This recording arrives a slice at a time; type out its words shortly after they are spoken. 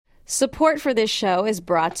Support for this show is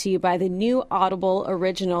brought to you by the new Audible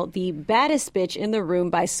original, The Baddest Bitch in the Room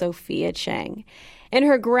by Sophia Chang. In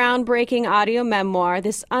her groundbreaking audio memoir,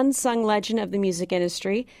 this unsung legend of the music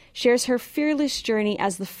industry shares her fearless journey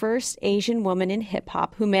as the first Asian woman in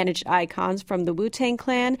hip-hop who managed icons from the Wu-Tang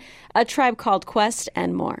Clan, A Tribe Called Quest,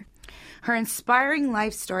 and more. Her inspiring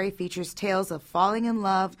life story features tales of falling in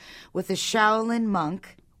love with a Shaolin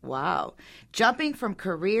monk, jumping from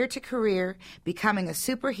career to career, becoming a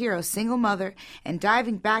superhero single mother, and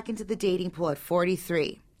diving back into the dating pool at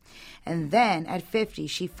 43. And then, at 50,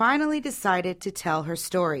 she finally decided to tell her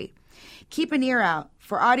story. Keep an ear out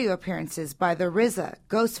for audio appearances by The RZA,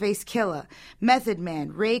 Ghostface Killah, Method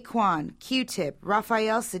Man, Raekwon, Q-Tip,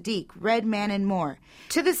 Raphael Sadiq, Redman, and more.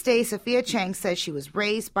 To this day, Sophia Chang says she was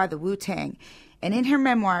raised by the Wu-Tang, and in her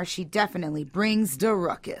memoir, she definitely brings the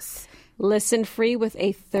ruckus. Listen free with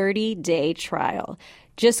a 30-day trial.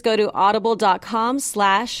 Just go to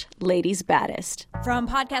audible.com/ladiesbaddest. From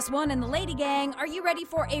Podcast One and the Lady Gang, are you ready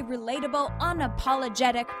for a relatable,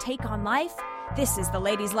 unapologetic take on life? This is the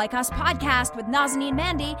Ladies Like Us podcast with Nazanin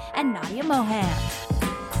Mandy and Nadia Moham.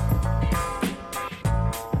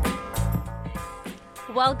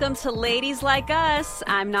 Welcome to Ladies Like Us.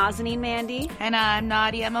 I'm Nazanin Mandy. And I'm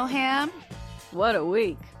Nadia Moham. What a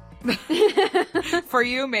week. For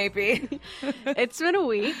you, maybe. It's been a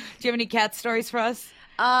week. Do you have any cat stories for us?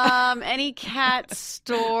 Any cat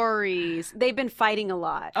stories? They've been fighting a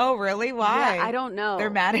lot. Oh, really? Why? Yeah, I don't know.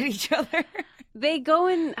 They're mad at each other? They go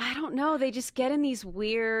in, I don't know, they just get in these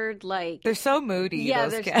weird, like... They're so moody,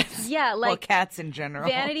 those cats. Yeah, like... Well, cats in general.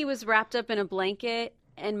 Vanity was wrapped up in a blanket,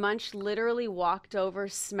 and Munch literally walked over,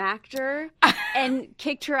 smacked her, and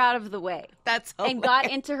kicked her out of the way. That's hilarious. And got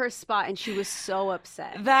into her spot, and she was so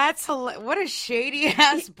upset. That's hilarious. What a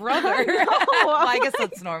shady-ass brother. Well, I guess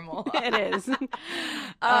that's normal. It is.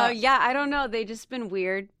 Yeah, I don't know. They've just been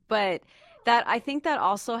weird, but... I think that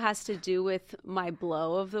also has to do with my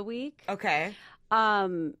blow of the week. Okay.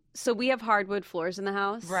 So we have hardwood floors in the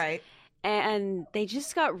house. Right. And they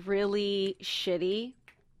just got really shitty.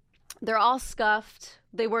 They're all scuffed.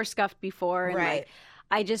 They were scuffed before. And right.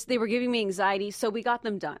 They were giving me anxiety, so we got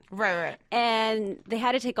them done. Right. And they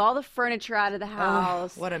had to take all the furniture out of the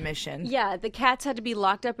house. What a mission. Yeah, the cats had to be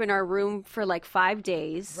locked up in our room for like 5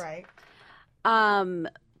 days. Right.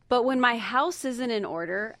 But when my house isn't in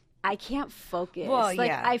order, I can't focus. Well,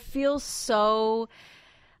 yeah. I feel so,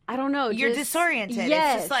 I don't know. You're disoriented.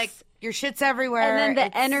 Yes. It's just like your shit's everywhere. And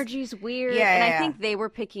then the energy's weird. Yeah, and I think they were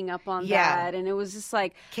picking up on that. And it was just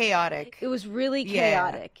like. Chaotic. It was really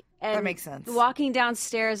chaotic. Yeah, and that makes sense. Walking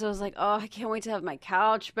downstairs, I was like, oh, I can't wait to have my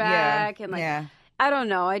couch back. Yeah. And like, I don't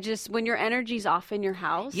know. When your energy's off in your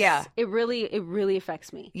house. Yeah. It really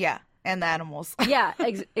affects me. Yeah. And the animals. Yeah,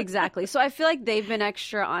 exactly. So I feel like they've been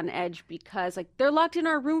extra on edge because like they're locked in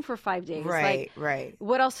our room for 5 days. Right.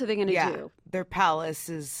 What else are they going to do? Their palace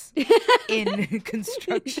is in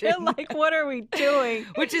construction. They're like, what are we doing?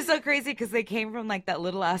 Which is so crazy because they came from like that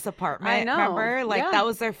little ass apartment. I know. Remember? Like that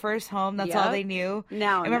was their first home. That's all they knew.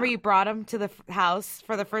 Now, I remember you brought them to the house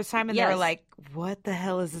for the first time and they were like, what the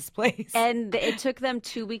hell is this place? And it took them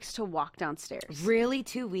 2 weeks to walk downstairs. Really?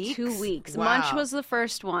 2 weeks? 2 weeks. Wow. Munch was the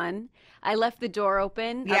first one. I left the door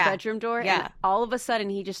open, our bedroom door, and all of a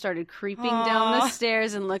sudden he just started creeping down the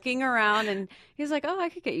stairs and looking around, and he was like, oh, I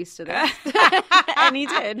could get used to this. And he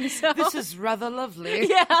did. So. This is rather lovely.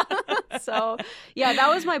 Yeah. So, that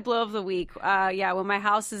was my blow of the week. When my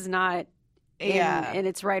house is not in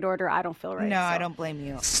its right order, I don't feel right. No, I don't blame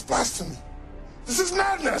you. This is blasphemy. This is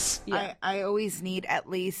madness. Yeah. I always need at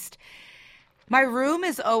least... My room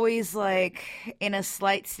is always like in a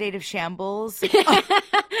slight state of shambles.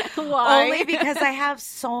 Why? Only because I have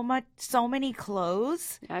so many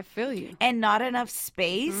clothes. I feel you. And not enough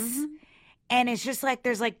space. Mm-hmm. And it's just like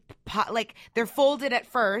there's like they're folded at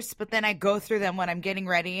first, but then I go through them when I'm getting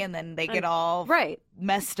ready, and then they get all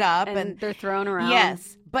messed up and they're thrown around.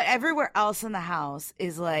 Yes, but everywhere else in the house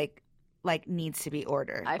is like needs to be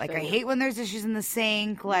ordered. I hate when there's dishes in the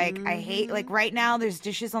sink. Like I hate right now there's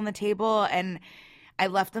dishes on the table, and I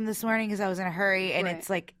left them this morning because I was in a hurry, and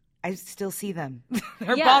it's like I still see them.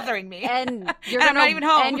 They're bothering me. And I'm not even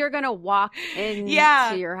home. And you're going to walk into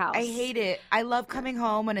your house. I hate it. I love coming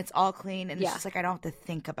home when it's all clean and it's just like I don't have to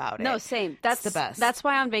think about it. No, same. That's the best. That's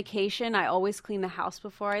why on vacation I always clean the house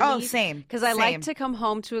before I leave. Oh, same. Because I like to come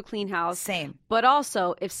home to a clean house. Same. But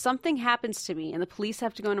also, if something happens to me and the police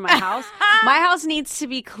have to go into my house, my house needs to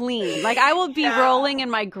be clean. Like I will be rolling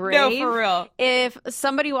in my grave. No, for real. If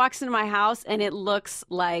somebody walks into my house and it looks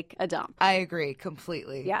like a dump. I agree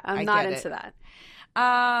completely. Yeah, I'm not into that.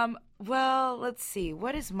 Well, let's see.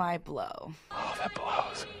 What is my blow? Oh, that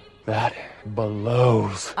blows. That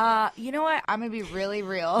blows. You know what? I'm gonna be really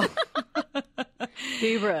real.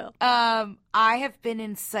 Be real. I have been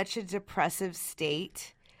in such a depressive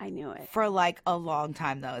state. I knew it. For like a long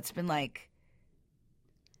time though. It's been like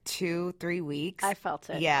 2-3 weeks. I felt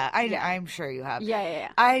it. Yeah, I'm sure you have.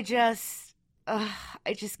 Yeah. I just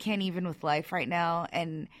can't even with life right now,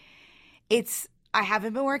 and I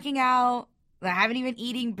haven't been working out. I haven't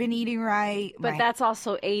even been eating right. But that's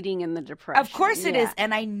also aiding in the depression. Of course it is,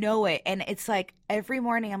 and I know it. And it's like every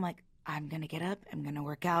morning I'm like, I'm going to get up, I'm going to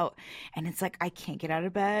work out. And it's like I can't get out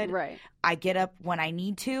of bed. Right. I get up when I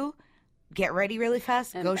need to, get ready really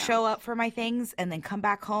fast, and go show up for my things, and then come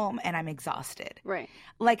back home, and I'm exhausted. Right.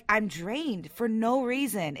 Like I'm drained for no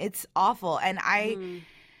reason. It's awful. And I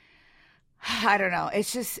don't know.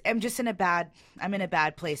 It's just, I'm in a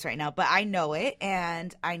bad place right now, but I know it,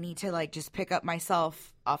 and I need to like just pick up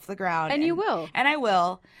myself off the ground. And you will. And I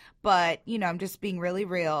will. But, I'm just being really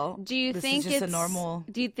real. Do you think it's a normal...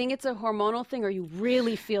 Do you think it's a hormonal thing, or you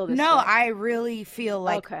really feel this? No, way? I really feel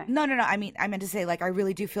like... Okay. No. I meant to say, like, I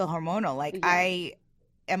really do feel hormonal. Like, I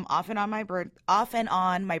am off and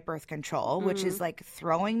on my birth control, which is like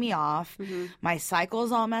throwing me off. My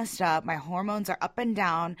cycle's all messed up. My hormones are up and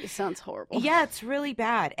down. It sounds horrible. Yeah, it's really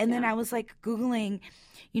bad. And then I was like Googling,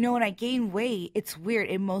 when I gain weight, it's weird.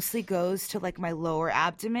 It mostly goes to like my lower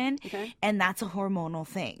abdomen, and that's a hormonal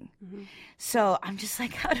thing. So I'm just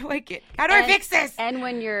like, how do I fix this? And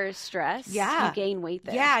when you're stressed, you gain weight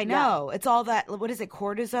there. Yeah, I know. It's all that, what is it,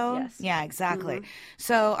 cortisone? Yes. Yeah, exactly.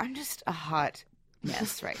 So I'm just a hot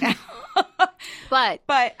mess right now.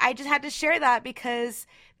 But I just had to share that because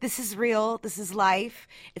this is real. This is life.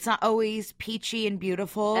 It's not always peachy and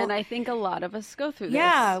beautiful. And I think a lot of us go through this.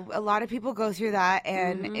 Yeah, a lot of people go through that.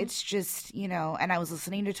 And it's just, and I was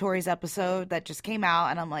listening to Tori's episode that just came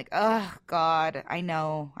out, and I'm like, oh, God, I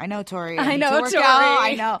know, Tori. I know, Tori.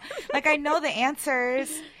 I know. Like, I know the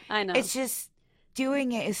answers. I know. It's just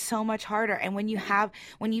doing it is so much harder. And when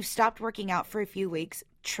you've stopped working out for a few weeks,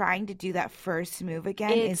 trying to do that first move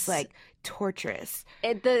again is like torturous.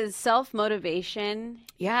 The self-motivation,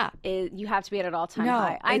 you have to be at an all-time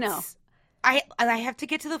high. I know. I have to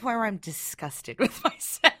get to the point where I'm disgusted with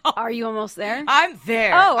myself. Are you almost there? I'm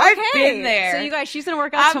there. Oh, okay. I've been there. So you guys, she's going to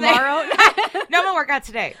work out tomorrow? No, I'm going to work out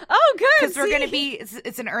today. Oh, good. Because we're going to be,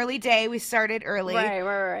 it's an early day. We started early.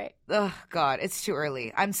 Right. Oh, God, it's too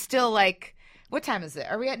early. I'm still like... What time is it?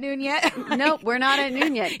 Are we at noon yet? Nope, we're not at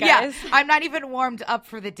noon yet, guys. Yeah, I'm not even warmed up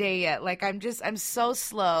for the day yet. Like, I'm so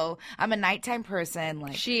slow. I'm a nighttime person.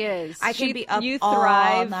 Like, she is. I can be up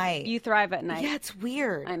all night. You thrive at night. Yeah, it's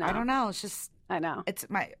weird. I know. I don't know. It's just... I know. It's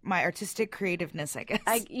my artistic creativeness, I guess.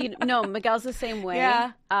 Miguel's the same way.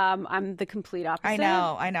 Yeah. I'm the complete opposite.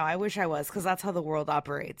 I know. I wish I was, because that's how the world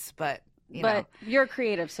operates. But, But you're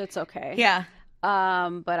creative, so it's okay. Yeah.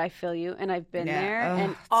 But I feel you, and I've been there.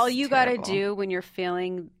 And all you got to do when you're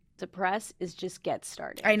feeling depressed is just get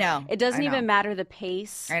started. I know. It doesn't even matter the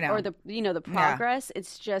pace or the progress.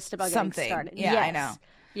 It's just about getting started. Yeah, yes. I know.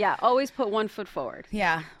 Yeah, always put one foot forward.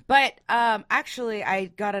 Yeah. But actually, I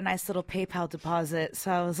got a nice little PayPal deposit,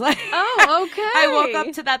 so I was like... Oh, okay. I woke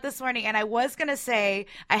up to that this morning, and I was going to say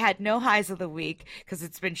I had no highs of the week because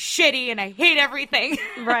it's been shitty, and I hate everything.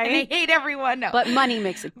 Right. And I hate everyone. No. But money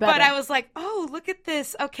makes it better. But I was like, oh, look at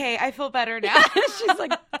this. Okay, I feel better now. She's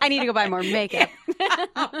like, I need to go buy more makeup.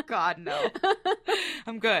 Oh, God, no.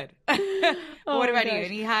 I'm good. What about you?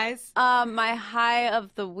 Any highs? My high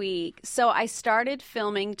of the week. So I started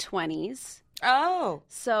filming 20s. Oh.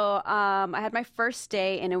 So I had my first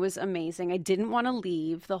day, and it was amazing. I didn't want to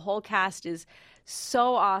leave. The whole cast is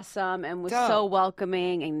so awesome and was so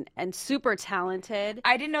welcoming and super talented.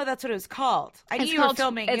 I didn't know that's what it was called. I knew you were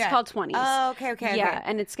filming. It's called 20s. Oh, okay. Yeah,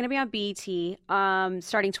 and it's going to be on BET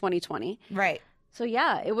starting 2020. Right. So,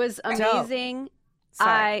 yeah, it was amazing.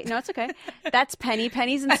 Sorry. No, it's okay. That's Penny.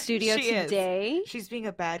 Penny's in the studio today. Is. She's being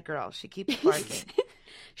a bad girl. She keeps barking.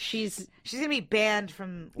 She's going to be banned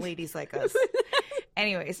from Ladies Like Us.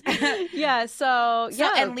 Anyways. Yeah, so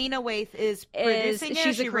and Lena Waithe is producing it?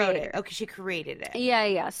 She's a creator. Wrote it? Okay, she created it.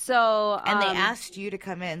 Yeah. So and they asked you to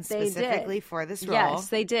come in specifically for this role. Yes,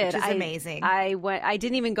 they did. Which is amazing. I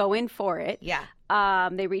didn't even go in for it. Yeah.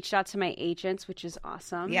 They reached out to my agents, which is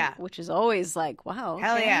awesome. Yeah. Which is always like, wow.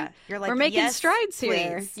 Hell yeah. You're like, we're making strides please.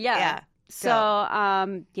 here. Yeah. So,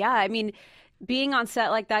 I mean, being on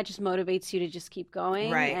set like that just motivates you to just keep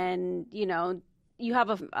going. Right. And, you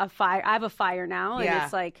have a fire. I have a fire now. And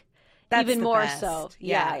it's like, That's even the more best. so.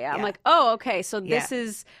 Yeah, Yeah. I'm yeah. like, oh, okay, so this Yeah.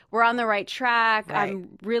 is, we're on the right track. Right.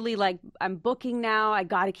 I'm really like, I'm booking now. I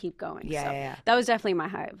got to keep going. Yeah, So yeah. that was definitely my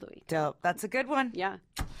high of the week. Dope. That's a good one. Yeah.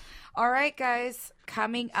 All right, guys.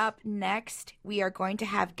 Coming up next, we are going to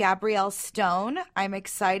have Gabrielle Stone. I'm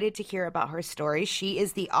excited to hear about her story. She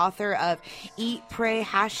is the author of Eat, Pray,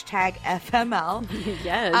 #FML.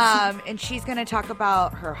 Yes. And she's going to talk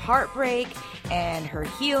about her heartbreak and her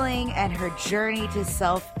healing and her journey to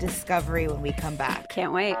self-discovery when we come back.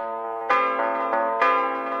 Can't wait.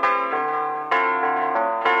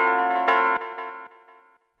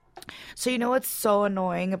 So you know what's so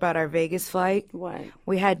annoying about our Vegas flight? What?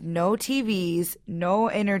 We had no TVs, no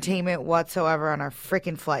entertainment whatsoever on our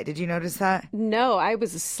freaking flight. Did you notice that? No, I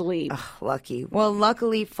was asleep. Lucky. Well,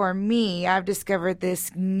 luckily for me, I've discovered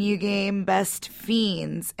this new game, Best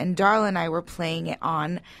Fiends, and Darla and I were playing it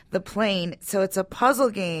on the plane. So it's a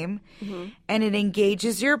puzzle game, and it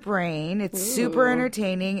engages your brain. It's super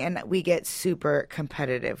entertaining, and we get super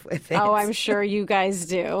competitive with it. Oh, I'm sure you guys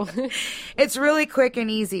do. It's really quick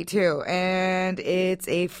and easy, too, and it's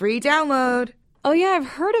a free download. Oh, yeah, I've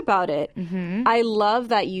heard about it. I love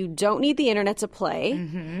that you don't need the internet to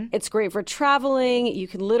play. It's great for traveling. You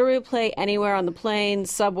can literally play anywhere on the plane,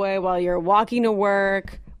 subway, while you're walking to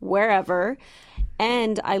work, wherever.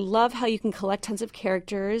 And I love how you can collect tons of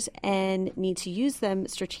characters and need to use them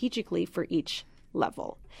strategically for each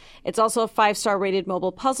level. It's also a 5-star rated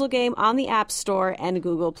mobile puzzle game on the App Store and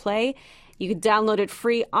Google Play. You can download it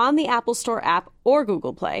free on the Apple Store app or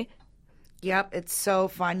Google Play. Yep, it's so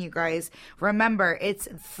fun, you guys. Remember, it's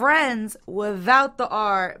friends without the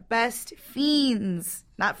R. Best Fiends.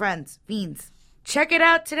 Not friends, fiends. Check it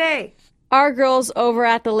out today. Our girls over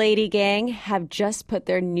at the Lady Gang have just put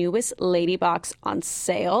their newest Lady Box on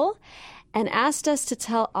sale and asked us to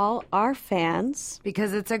tell all our fans.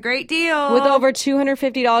 Because it's a great deal. With over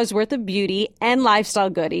 $250 worth of beauty and lifestyle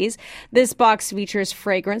goodies, this box features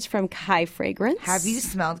fragrance from Kai Fragrance. Have you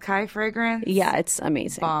smelled Kai fragrance? Yeah, it's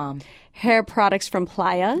amazing. Bomb. Hair products from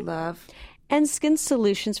Playa. Love. And skin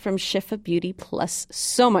solutions from Shifa Beauty, plus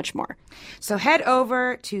so much more. So head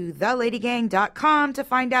over to theladygang.com to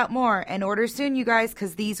find out more and order soon, you guys,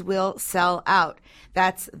 because these will sell out.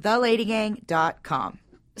 That's theladygang.com.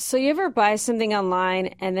 So you ever buy something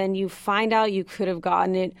online and then you find out you could have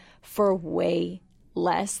gotten it for way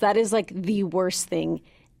less? That is like the worst thing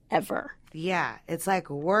ever. Yeah, it's like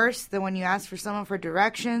worse than when you ask for someone for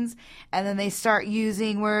directions and then they start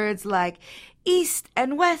using words like east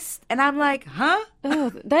and west. And I'm like, huh?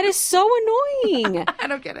 Oh, that is so annoying. I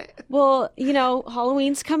don't get it. Well, you know,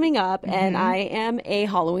 Halloween's coming up and I am a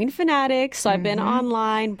Halloween fanatic. So I've been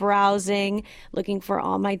online browsing, looking for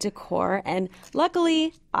all my decor. And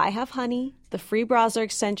luckily, I have Honey, the free browser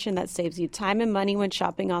extension that saves you time and money when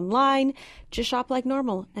shopping online. Just shop like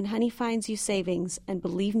normal and Honey finds you savings. And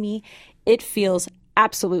believe me, it feels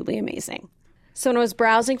absolutely amazing. So when I was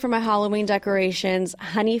browsing for my Halloween decorations,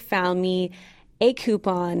 Honey found me a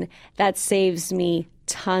coupon that saves me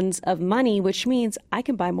tons of money, which means I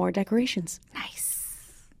can buy more decorations.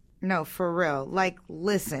 Nice. No, for real. Like,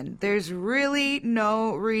 listen, there's really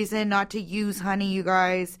no reason not to use Honey, you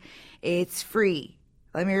guys. It's free.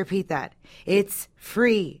 Let me repeat that. It's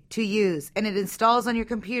free to use, and it installs on your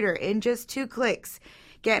computer in just 2 clicks.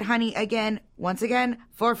 Get Honey once again,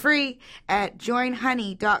 for free at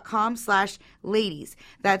joinhoney.com/ladies.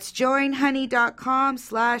 That's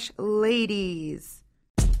joinhoney.com/ladies.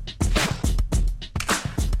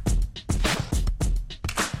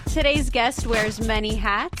 Today's guest wears many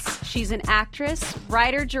hats. She's an actress,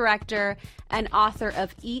 writer, director, and author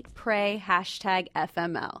of Eat, Pray,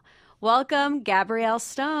 #FML. Welcome, Gabrielle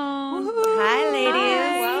Stone. Woo-hoo. Hi, ladies.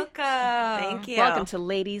 Hi. Welcome. Thank you. Welcome to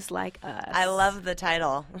Ladies Like Us. I love the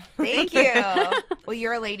title. Thank you. Well,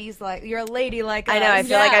 you're a lady like us. I know. I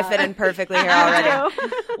feel like I fit in perfectly here already.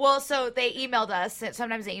 Well, so they emailed us.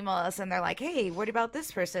 Sometimes they email us and they're like, "Hey, what about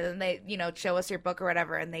this person?" And they, show us your book or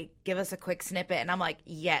whatever, and they give us a quick snippet, and I'm like,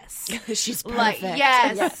 "Yes, She's perfect. like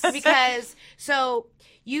yes. Because so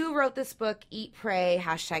you wrote this book, Eat, Pray,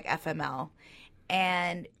 #FML.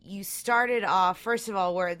 And you started off, first of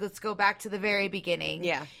all, let's go back to the very beginning.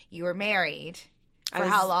 Yeah. You were married. For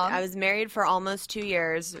how long? I was married for almost 2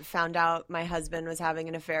 years. Found out my husband was having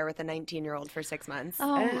an affair with a 19-year-old for 6 months.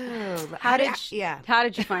 How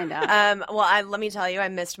did you find out? Well, let me tell you, I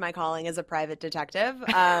missed my calling as a private detective.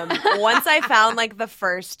 Once I found the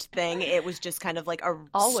first thing, it was just kind of like a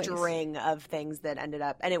string of things that ended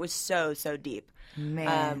up, and it was so deep.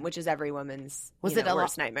 Man. Which is every woman's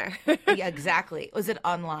worst nightmare. Yeah, exactly. Was it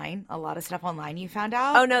online? A lot of stuff online you found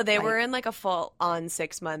out? Oh, no, they were in a full-on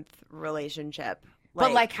 6-month relationship.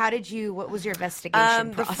 But what was your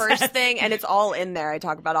investigation process? The first thing, and it's all in there, I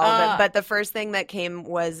talk about all of it, but the first thing that came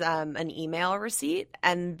was an email receipt,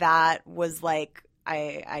 and that was like,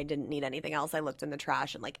 I didn't need anything else. I looked in the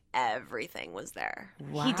trash and like everything was there.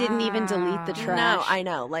 Wow. He didn't even delete the trash. No, I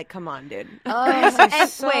know. Like, come on, dude. Wait,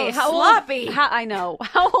 how sloppy. I know.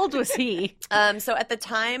 How old was he? So at the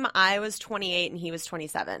time, I was 28 and he was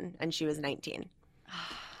 27, and she was 19.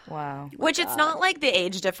 Wow. Which it's not like the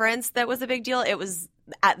age difference that was a big deal. It was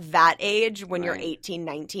at that age when you're 18,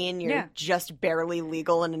 19, you're just barely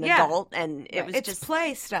legal and an adult, and it's just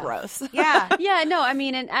play stuff. Gross. Yeah. Yeah, no, I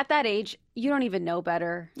mean, and at that age, you don't even know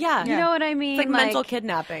better. Yeah. You know what I mean? It's like mental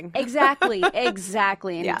kidnapping. Exactly.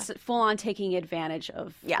 And it's full on taking advantage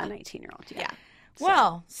of a 19-year-old. Yeah.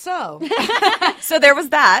 Well, so there was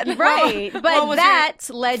that. Right. But that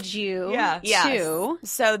led you to...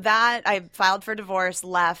 So that, I filed for divorce,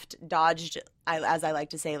 left, dodged, as I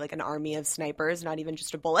like to say, like an army of snipers, not even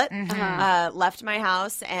just a bullet. Left my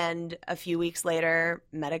house, and a few weeks later,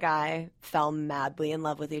 met a guy, fell madly in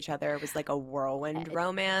love with each other. It was like a whirlwind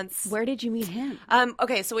romance. Where did you meet him?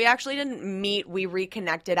 Okay, so we actually didn't meet. We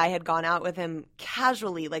reconnected. I had gone out with him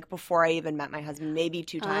casually, like before I even met my husband, maybe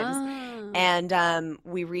 2 times. And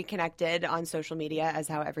we reconnected on social media, as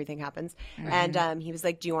how everything happens. And he was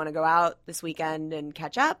like, do you want to go out this weekend and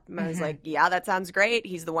catch up? And I was like, yeah, that sounds great.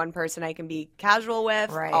 He's the one person I can be casual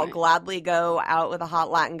with. Right. I'll gladly go out with a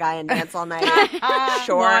hot Latin guy and dance all night.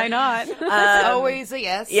 Sure. Why not? It's always a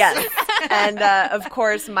yes. Yes. And of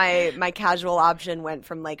course, my casual option went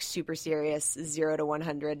from like super serious 0 to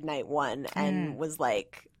 100 night 1 and was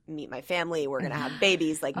like, meet my family, we're gonna have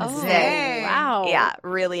babies, like this is it. Wow. Yeah,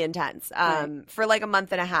 really intense. For like a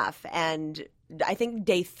month and a half, and I think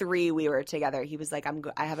day 3 we were together. He was like,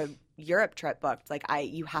 I have a Europe trip booked. Like,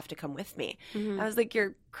 you have to come with me. I was like,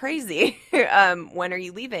 you're crazy. When are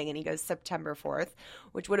you leaving? And he goes, September 4th,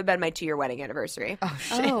 which would have been my 2-year wedding anniversary. Oh,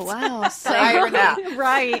 shit. Oh, wow. So,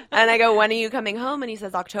 right. And I go, when are you coming home? And he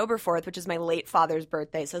says, October 4th, which is my late father's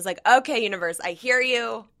birthday. So I was like, okay, universe, I hear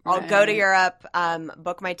you. I'll go to Europe,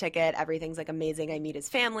 book my ticket. Everything's like amazing. I meet his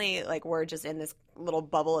family. Like, we're just in this little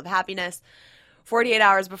bubble of happiness. 48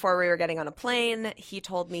 hours before we were getting on a plane, he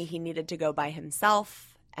told me he needed to go by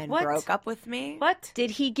himself and broke up with me. What? Did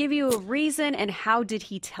he give you a reason, and how did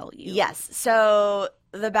he tell you? Yes. So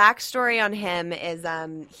the backstory on him is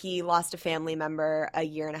he lost a family member a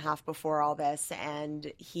year and a half before all this,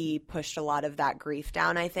 and he pushed a lot of that grief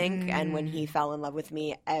down, I think. And when he fell in love with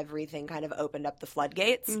me, everything kind of opened up the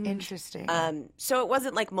floodgates. Interesting. So it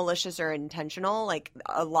wasn't like malicious or intentional. Like,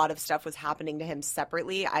 a lot of stuff was happening to him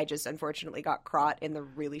separately. I just unfortunately got caught in the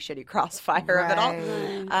really shitty crossfire of it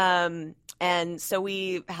all. And so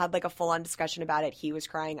we had like a full-on discussion about it. He was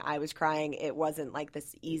crying. I was crying. It wasn't like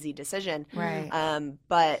this easy decision. Right.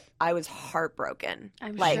 But I was heartbroken.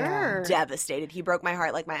 I'm like, sure. Devastated. He broke my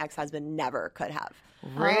heart like my ex-husband never could have.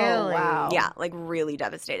 Really? Oh, wow. Yeah, like really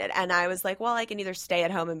devastated. And I was like, well, I can either stay at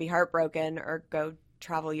home and be heartbroken or go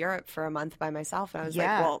travel Europe for a month by myself. And I was like,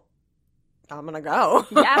 well, I'm going to go.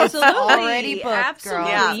 Absolutely. Already booked, Absolutely.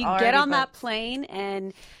 girl. Yeah. You Already get on that booked. plane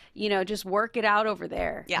and, just work it out over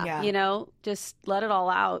there. Yeah. Just let it all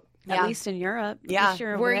out. Yeah. At least in Europe. Yeah.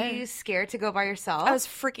 Were you scared to go by yourself? I was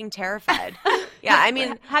freaking terrified. Yeah, I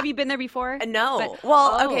mean, have you been there before? No.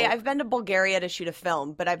 Okay, I've been to Bulgaria to shoot a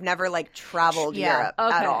film, but I've never like traveled Europe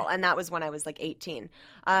at all. And that was when I was like 18.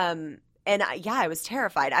 And I was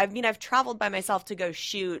terrified. I mean, I've traveled by myself to go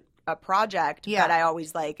shoot a project, but I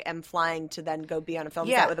always like am flying to then go be on a film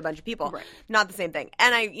set with a bunch of people. Right. Not the same thing.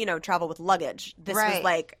 And I, travel with luggage. This was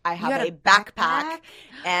like, I have a backpack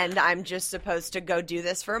and I'm just supposed to go do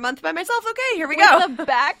this for a month by myself. Okay, here we go. The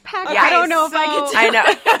backpack? Yeah. I don't know if I can I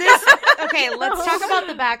know. Okay, let's talk about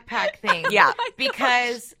the backpack thing. Yeah.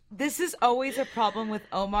 Because this is always a problem with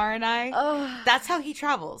Omar and I. That's how he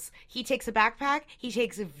travels. He takes a backpack. He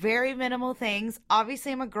takes very minimal things.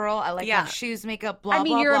 Obviously, I'm a girl. I like to have shoes, makeup, blah, blah,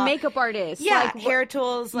 blah. You're a makeup artist. Yeah, like, hair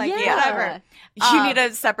tools, whatever. You need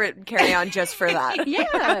a separate carry-on just for that.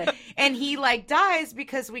 Yeah. And he dies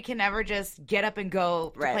because we can never just get up and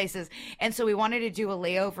go to places. And so we wanted to do a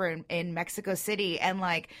layover in Mexico City and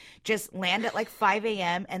just land at 5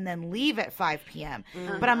 a.m. and then leave at 5 p.m.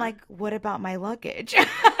 But I'm like, what about my luggage?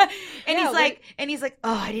 And he's like,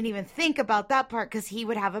 oh, I didn't even think about that part because he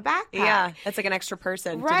would have a backpack. Yeah, that's like an extra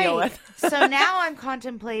person to deal with. So now I'm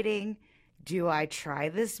contemplating do I try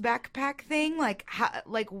this backpack thing? Like,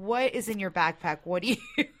 what is in your backpack? What do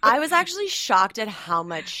you? I was actually shocked at how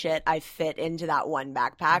much shit I fit into that one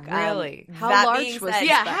backpack. Really? How large was it?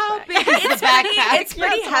 Yeah, how big is the backpack? It's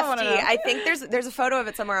pretty hefty. I think there's a photo of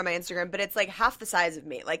it somewhere on my Instagram, but it's like half the size of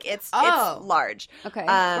me. Like it's large. Okay.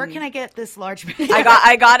 Where can I get this large bag?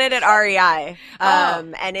 I got it at REI.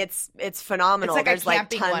 And it's phenomenal. It's like There's a like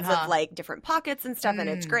camping tons one, of like different pockets and stuff, and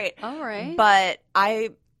it's great. All right. But I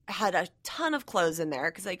had a ton of clothes in there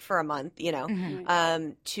because like for a month,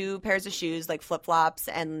 2 pairs of shoes, like flip-flops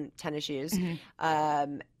and tennis shoes,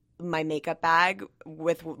 my makeup bag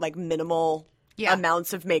with like minimal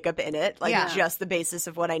amounts of makeup in it, like just the basis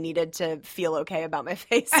of what I needed to feel okay about my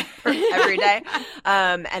face every day,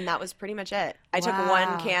 and that was pretty much it. I took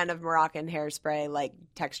 1 can of Moroccan hairspray, like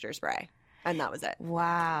texture spray. And that was it.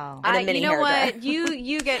 Wow. And a mini you know hair dryer. what?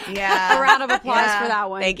 You get a round of applause for that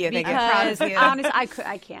one. Thank you. Because honestly,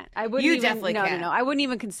 I can't. I wouldn't You even, definitely can't. No. I wouldn't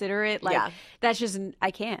even consider it. Like that's just I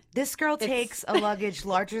can't. This girl takes a luggage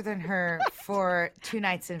larger than her for 2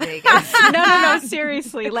 nights in Vegas. No.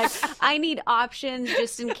 Seriously, like I need options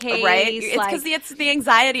just in case. Right? It's because it's the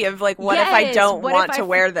anxiety of like, what if I don't want to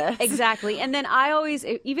wear this? Exactly. And then I always,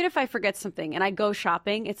 even if I forget something and I go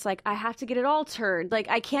shopping, it's like I have to get it altered. Like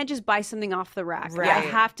I can't just buy something off the rack. Right. I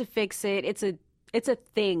have to fix it. It's a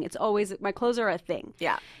thing. It's always, my clothes are a thing.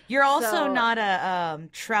 Yeah. You're also not a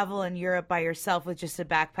travel in Europe by yourself with just a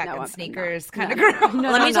backpack and sneakers kind of girl.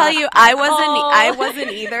 Let me tell you, I wasn't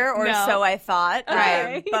either, or so I thought.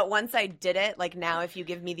 Okay. But once I did it, like now, if you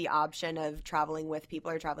give me the option of traveling with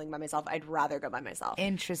people or traveling by myself, I'd rather go by myself.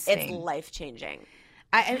 Interesting. It's life changing.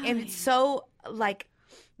 And it's so like.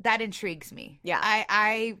 That intrigues me. Yeah.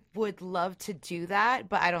 I would love to do that,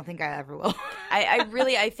 but I don't think I ever will.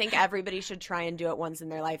 I think everybody should try and do it once in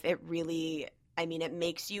their life. It really, it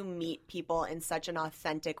makes you meet people in such an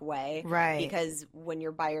authentic way. Right. Because when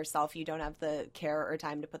you're by yourself, you don't have the care or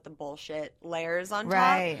time to put the bullshit layers on top.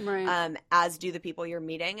 Right. As do the people you're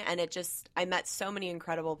meeting. And I met so many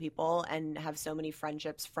incredible people and have so many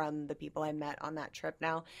friendships from the people I met on that trip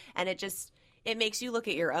now. And it makes you look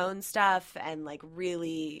at your own stuff and like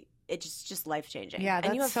really, it's just life changing. Yeah, that's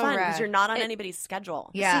and you have so fun rad. because you're not on anybody's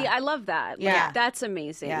schedule. Yeah. See, I love that. Yeah. Like, that's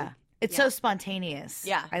amazing. Yeah. It's so spontaneous.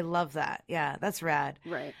 Yeah. I love that. Yeah, that's rad.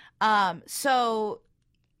 Right. So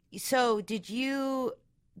did you?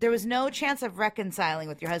 There was no chance of reconciling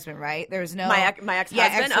with your husband, right? There was no my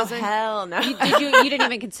ex-husband. Oh hell no! You didn't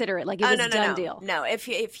even consider it. Like it was a done deal. No, if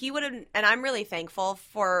he would have, and I'm really thankful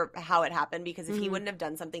for how it happened because if he wouldn't have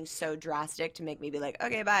done something so drastic to make me be like,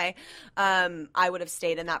 okay, bye, I would have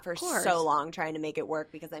stayed in that for so long trying to make it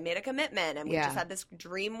work because I made a commitment and we just had this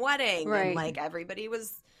dream wedding and like everybody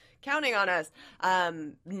was counting on us.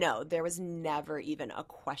 No, there was never even a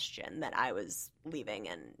question that I was leaving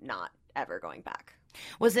and not ever going back.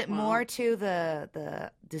 Was it more to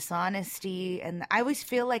the dishonesty? And I always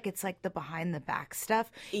feel like it's like the behind the back stuff,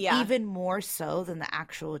 even more so than the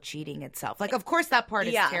actual cheating itself. Like, of course, that part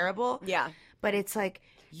is terrible. Yeah. But it's like,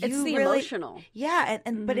 it's the emotional. Yeah.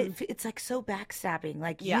 But it's like so backstabbing.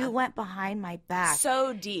 Like, you went behind my back.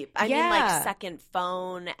 So deep. I mean, like second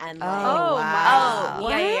phone and like. Oh, wow. Oh,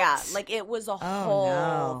 yeah. Like, it was a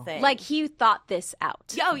whole thing. Like, he thought this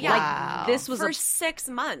out. Oh, yeah. Wow. Like, this was for 6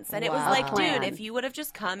 months. And it was like, dude, if you would have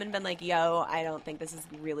just come and been like, yo, I don't think this is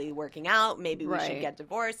really working out. Maybe we should get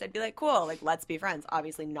divorced. I'd be like, cool. Like, let's be friends.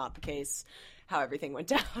 Obviously not the case. How everything went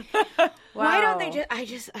down. Why don't they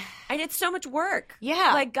and it's so much work.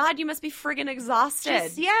 Yeah. Like, God, you must be friggin' exhausted.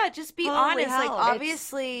 Just be Holy honest. hell. Like,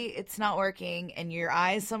 obviously it's not working and your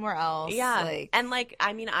eyes somewhere else. Yeah. Like, and like,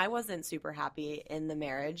 I wasn't super happy in the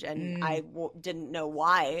marriage and I didn't know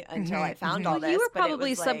why until I found all this. You were but it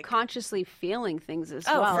probably was like, subconsciously feeling things as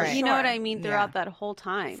Oh, well. for You know sure. what I mean? Throughout that whole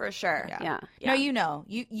time. for sure. Yeah. no,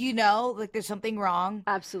 you know, like there's something wrong,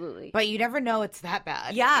 Absolutely. but you never know it's that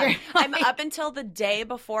bad. Yeah. I'm up until the day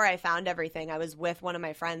before I found everything. I was with one of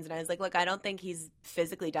my friends and I was like, look, I don't think he's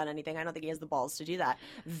physically done anything. I don't think he has the balls to do that.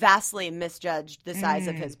 Vastly misjudged the size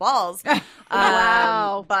of his balls.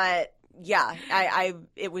 Wow. But yeah,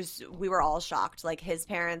 we were all shocked. Like his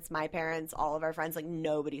parents, my parents, all of our friends, like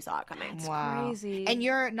nobody saw it coming. Wow. crazy. And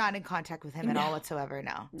you're not in contact with him at all whatsoever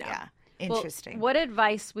now. No. Yeah. Well, Interesting. what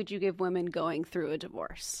advice would you give women going through a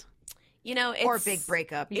divorce? You know, it's, or big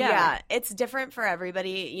breakup. Yeah, it's different for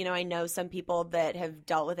everybody. You know, I know some people that have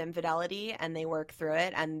dealt with infidelity and they work through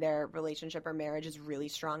it and their relationship or marriage is really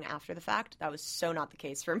strong after the fact. That was so not the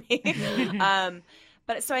case for me.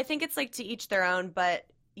 But so I think it's like to each their own, but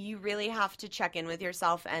you really have to check in with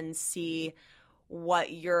yourself and see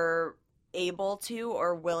what you're able to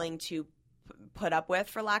or willing to put up with,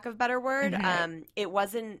 for lack of a better word. It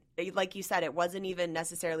wasn't, like you said, it wasn't even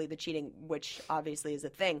necessarily the cheating, which obviously is a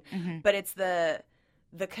thing, but it's the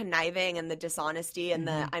conniving and the dishonesty and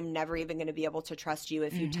the I'm never even going to be able to trust you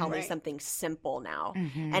if you tell me something simple now.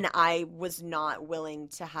 And I was not willing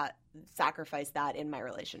to sacrifice that in my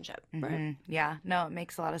relationship. Right. Yeah. No, it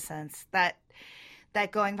makes a lot of sense. That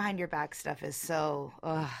going behind your back stuff is so,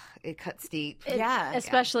 it cuts deep.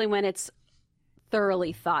 Especially when it's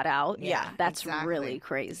thoroughly thought out. Yeah. That's really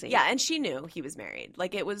crazy. Yeah, and she knew he was married.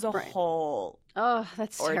 Like, it was a whole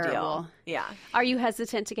that's ordeal. terrible. Yeah. Are you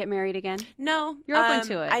hesitant to get married again? No. You're open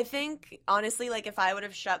to it. I think, honestly, like, if I would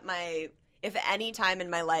have if any time in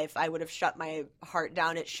my life I would have shut my heart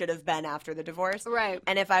down, it should have been after the divorce. Right.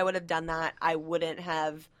 And if I would have done that, I wouldn't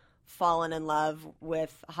have fallen in love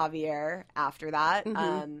with Javier after that.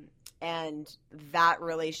 And that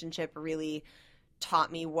relationship really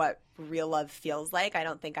taught me what real love feels like. I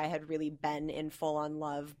don't think I had really been in full-on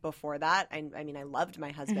love before that. I mean, I loved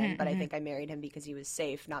my husband, but I think I married him because he was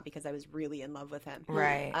safe, not because I was really in love with him.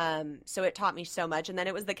 Right. So it taught me so much. And then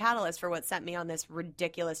it was the catalyst for what sent me on this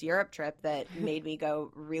ridiculous Europe trip that made me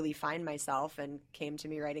go really find myself and came to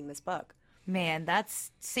me writing this book. Man, that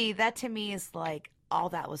to me is like all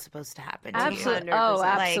that was supposed to happen. Absolutely. To Oh,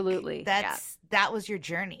 Like, absolutely. that was your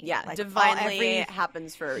journey. Yeah, like, divinely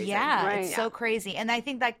happens for a reason. Yeah, Right. it's so crazy. And I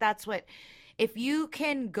think like that's what, if you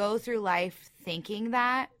can go through life thinking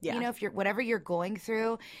that, you know, if you're whatever you're going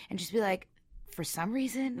through, and just be like, for some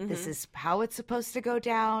reason, this is how it's supposed to go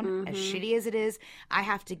down. As shitty as it is, I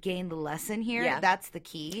have to gain the lesson here. Yeah. That's the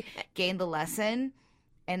key. Gain the lesson.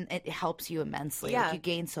 And it helps you immensely. Yeah. Like, you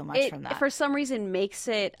gain so much from that. For some reason, makes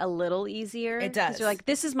it a little easier. It does. 'Cause you're like,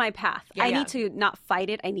 this is my path. Yeah, I need to not fight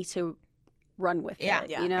it. I need to run with it.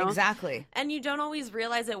 Yeah. You know? Exactly. And you don't always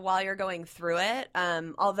realize it while you're going through it.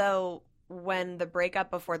 Although when the breakup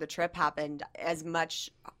before the trip happened, as much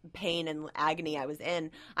pain and agony I was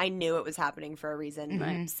in, I knew it was happening for a reason.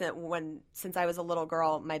 Right. Since I was a little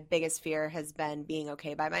girl, my biggest fear has been being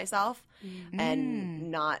okay by myself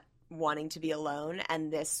and not wanting to be alone.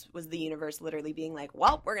 And this was the universe literally being like,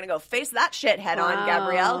 well, we're going to go face that shit head on,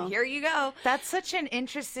 Gabrielle. Here you go. That's such an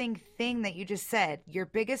interesting thing that you just said. Your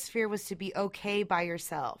biggest fear was to be okay by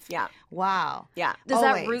yourself. Yeah. Wow. Yeah. Does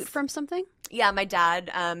Always. that root from something? Yeah, my dad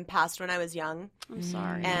passed when I was young. I'm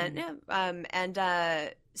sorry.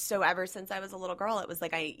 And so ever since I was a little girl, it was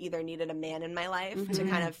like I either needed a man in my life to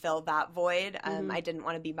kind of fill that void. I didn't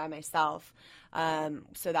want to be by myself.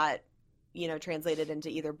 So that, you know, translated into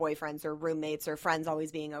either boyfriends or roommates or friends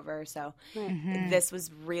always being over. So this was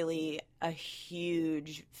really a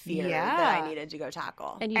huge fear that I needed to go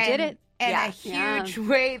tackle. And you did it. And a huge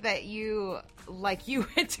way that you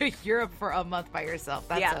went to Europe for a month by yourself.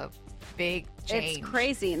 That's a big change. It's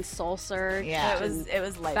crazy. And soul search. Yeah. It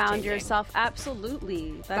was life Found changing. yourself.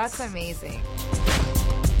 Absolutely. That's amazing.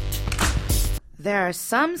 There are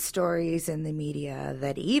some stories in the media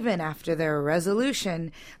that even after their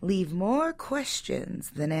resolution leave more questions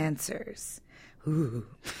than answers. Ooh.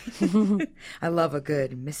 I love a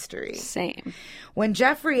good mystery. Same. When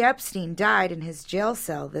Jeffrey Epstein died in his jail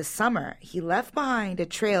cell this summer, he left behind a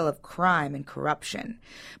trail of crime and corruption.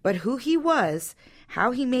 But who he was, how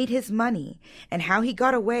he made his money, and how he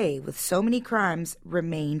got away with so many crimes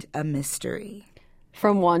remained a mystery.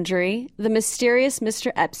 From Wondery, the mysterious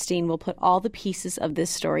Mr. Epstein will put all the pieces of this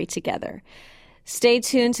story together. Stay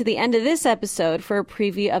tuned to the end of this episode for a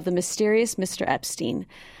preview of the mysterious Mr. Epstein.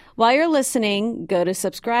 While you're listening, go to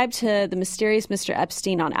subscribe to The Mysterious Mr.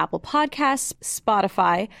 Epstein on Apple Podcasts,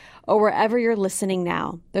 Spotify, or wherever you're listening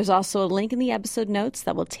now. There's also a link in the episode notes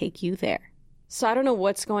that will take you there. So I don't know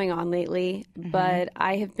what's going on lately, but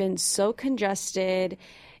I have been so congested.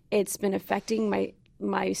 It's been affecting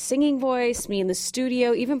my singing voice, me in the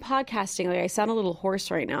studio, even podcasting. Like, I sound a little hoarse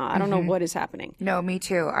right now. I don't know what is happening. No, me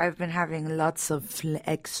too. I've been having lots of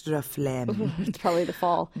extra phlegm. It's probably the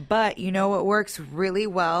fall. But you know what works really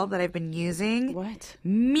well that I've been using? What?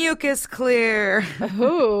 Mucus Clear.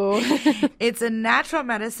 Ooh. It's a natural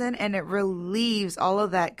medicine, and it relieves all of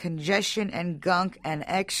that congestion and gunk and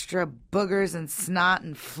extra boogers and snot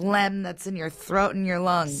and phlegm that's in your throat and your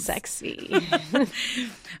lungs. Sexy.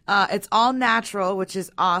 It's all natural, which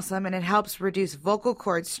is awesome, and it helps reduce vocal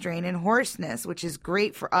cord strain and hoarseness, which is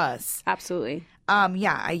great for us. Absolutely.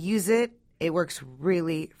 I use it. It works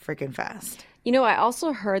really freaking fast. You know, I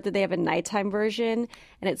also heard that they have a nighttime version,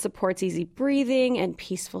 and it supports easy breathing and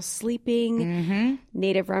peaceful sleeping.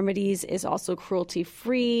 Native Remedies is also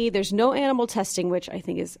cruelty-free. There's no animal testing, which I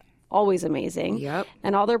think is always amazing. Yep.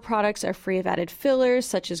 And all their products are free of added fillers,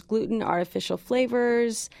 such as gluten, artificial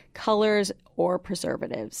flavors, colors, or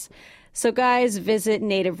preservatives. So guys, visit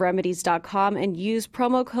nativeremedies.com and use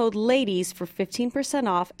promo code LADIES for 15%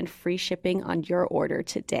 off and free shipping on your order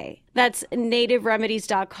today. That's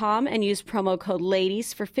nativeremedies.com and use promo code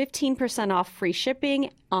LADIES for 15% off free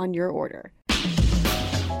shipping on your order.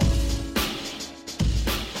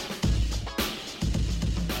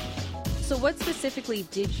 So what specifically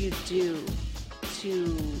did you do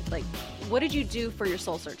to, like, what did you do for your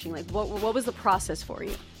soul searching? Like, what was the process for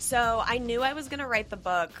you? So I knew I was going to write the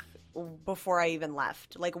book before I even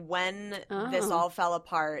left. Like, when this all fell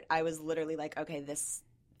apart, I was literally like, okay,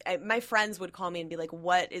 my friends would call me and be like,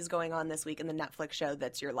 what is going on this week in the Netflix show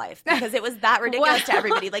that's your life? Because it was that ridiculous to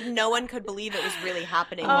everybody. Like, no one could believe it was really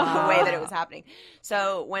happening the way that it was happening.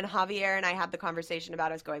 So when Javier and I had the conversation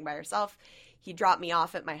about us going by ourselves, he dropped me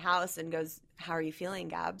off at my house and goes, how are you feeling,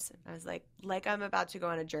 Gabs? I was like I'm about to go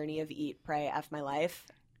on a journey of eat, pray, F my life.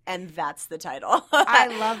 And that's the title. I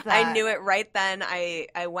love that. I knew it right then.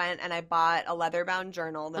 I went and I bought a leather-bound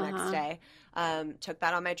journal the next day. Took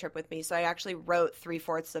that on my trip with me. So I actually wrote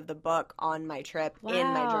 3/4 of the book on my trip in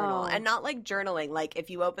my journal. And not like journaling. Like, if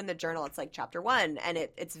you open the journal, it's like chapter 1. And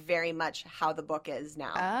it's very much how the book is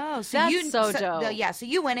now. Oh, so that's so dope. So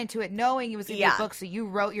you went into it knowing it was going to be a book. So you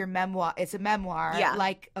wrote your memoir. It's a memoir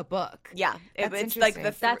like a book. Yeah. It's like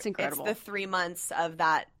that's incredible. It's the 3 months of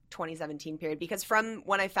that 2017 period, because from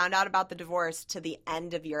when I found out about the divorce to the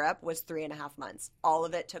end of Europe was 3.5 months. All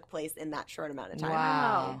of it took place in that short amount of time.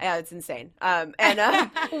 Wow. Yeah, it's insane. So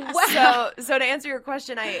to answer your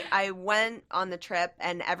question, I went on the trip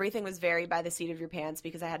and everything was very by the seat of your pants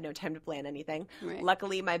because I had no time to plan anything. Right.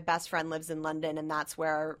 Luckily, my best friend lives in London and that's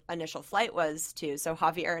where our initial flight was to. So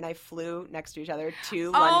Javier and I flew next to each other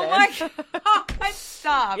to London. Oh my God.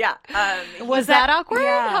 Stop. Yeah. Was that awkward?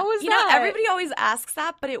 Yeah. How was that? You know, everybody always asks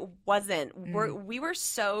that, but it wasn't. We were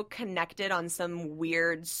so connected on some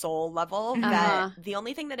weird soul level that the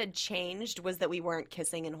only thing that had changed was that we weren't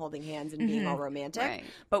kissing and holding hands and being all romantic. Right.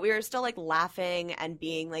 But we were still like laughing and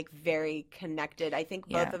being like very connected. I think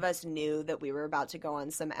both of us knew that we were about to go on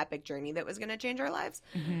some epic journey that was going to change our lives.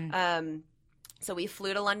 So we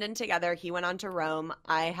flew to London together. He went on to Rome.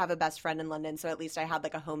 I have a best friend in London, so at least I had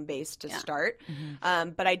like a home base to start.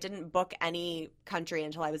 But I didn't book any country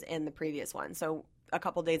until I was in the previous one. So a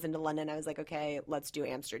couple days into London, I was like, okay, let's do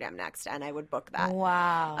Amsterdam next. And I would book that.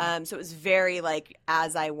 Wow. So it was very like,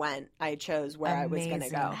 as I went, I chose where I was going to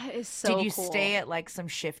go. That is so cool. Did you stay at like some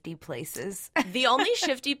shifty places? The only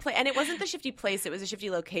shifty place, and it wasn't the shifty place, it was a shifty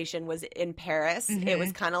location, was in Paris. It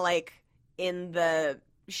was kind of like in the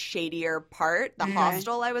shadier part. The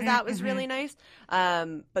hostel I was at was really nice.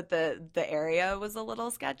 But the area was a little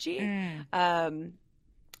sketchy.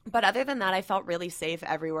 But other than that, I felt really safe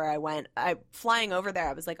everywhere I went. Flying over there,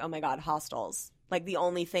 I was like, oh my God, hostels. Like, the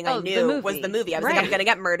only thing I knew was the movie. I was like, I'm going to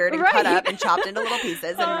get murdered and cut up and chopped into little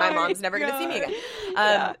pieces, and my mom's never going to see me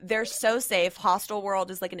again. They're so safe. Hostel World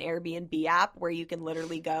is like an Airbnb app where you can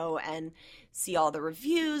literally go and see all the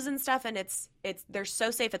reviews and stuff, and they're so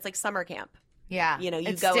safe. It's like summer camp. Yeah. You know,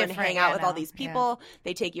 you go and hang out with all these people. Yeah.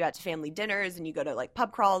 They take you out to family dinners and you go to like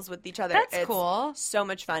pub crawls with each other. That's cool. So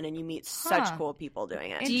much fun, and you meet such cool people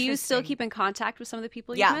doing it. Do you still keep in contact with some of the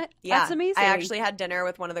people you met? Yeah. That's amazing. I actually had dinner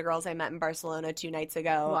with one of the girls I met in Barcelona 2 nights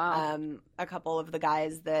ago. Wow. A couple of the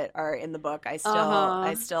guys that are in the book I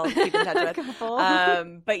still keep in touch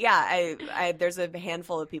with. But yeah, there's a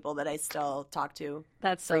handful of people that I still talk to.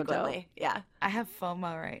 That's so frequently. Dope. Yeah. I have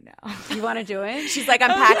FOMO right now. You want to do it? She's like,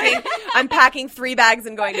 I'm packing 3 bags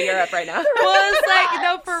and going to Europe right now. Well, it's like,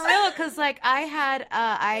 no, for real, because like I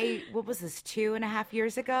had, what was this, 2.5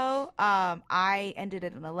 years ago? I ended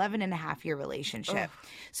an 11.5 year relationship.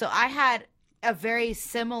 So I had a very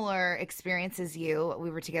similar experience as you.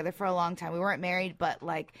 We were together for a long time. We weren't married, but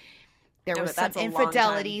like there was some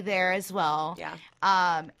infidelity there as well. Yeah.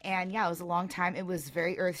 And yeah, it was a long time. It was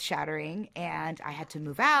very earth shattering, and I had to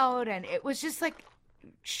move out, and it was just like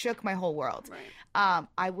shook my whole world. Right.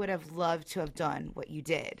 I would have loved to have done what you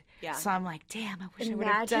did. Yeah. So I'm like, damn, I wish I would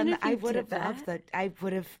have done that. I would have loved that. I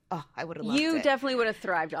would have loved it. You definitely would have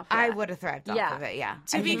thrived off of that. I would have thrived off of it, yeah.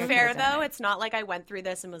 To be fair, though, it's not like I went through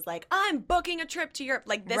this and was like, I'm booking a trip to Europe.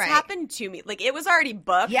 Like, this happened to me. Like, it was already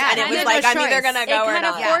booked. Yeah, and it was like, I'm either going to go or not. It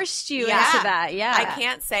kind of forced you into that, yeah. I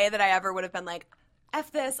can't say that I ever would have been like, F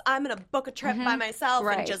this, I'm going to book a trip by myself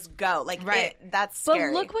and just go. Like, that's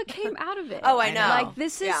scary. But look what came out of it. Oh, I know. Like,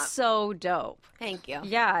 this is so dope. Thank you.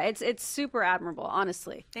 Yeah, it's super admirable,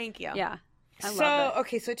 honestly. Thank you. Yeah. I love it.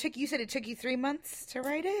 Okay, so you said it took you 3 months to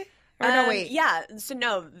write it? Or no, wait. Yeah. So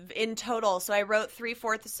no, in total. So I wrote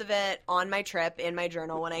 3/4 of it on my trip in my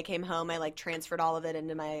journal. When I came home, I like transferred all of it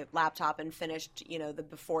into my laptop and finished, the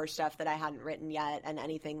before stuff that I hadn't written yet and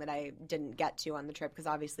anything that I didn't get to on the trip, because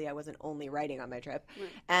obviously I wasn't only writing on my trip. Right.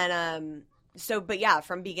 And but yeah,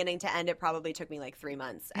 from beginning to end, it probably took me like 3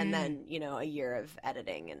 months, and then a year of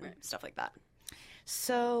editing and stuff like that.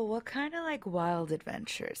 So what kind of like wild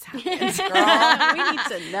adventures happened, girl? We need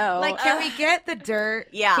to know. Like, can we get the dirt?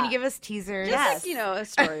 Yeah. Can you give us teasers? Just like, a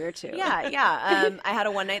story or two. Yeah. I had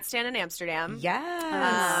a one-night stand in Amsterdam.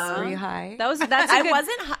 Yes. Were you high?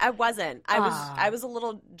 I wasn't. I was a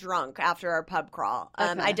little drunk after our pub crawl.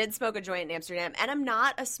 Okay. I did smoke a joint in Amsterdam, and I'm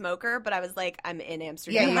not a smoker, but I was like, I'm in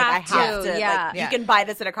Amsterdam. Yeah, I have to. Yeah. Like, you can buy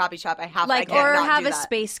this at a coffee shop. I have to. Or have a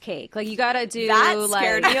space cake. Like, you gotta do that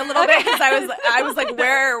scared me a little bit, because I was like,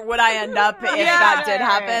 where would I end up if that did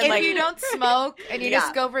happen? If you don't smoke and you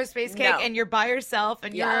just go for a space cake and you're by yourself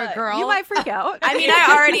and you're a girl, you might freak out. I mean,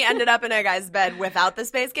 I already ended up in a guy's bed without the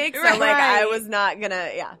space cake, so like I was not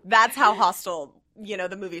gonna. Yeah, that's how hostile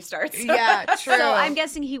the movie starts. Yeah, true. So I'm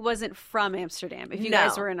guessing he wasn't from Amsterdam. If you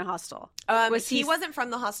guys were in a hostel, he wasn't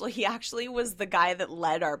from the hostel. He actually was the guy that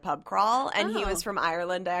led our pub crawl, and he was from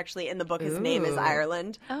Ireland. Actually, in the book, his name is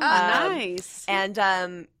Ireland. Oh, nice. And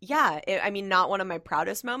I mean, not one of my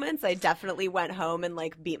proudest moments. I definitely went home and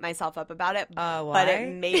like beat myself up about it. Why? But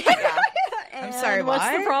it made. I'm sorry. What's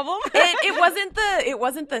the problem? It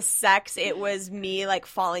wasn't the sex. It was me like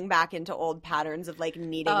falling back into old patterns of like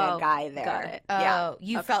needing a guy there. Got it. Yeah,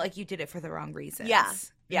 you felt like you did it for the wrong reasons. Yeah.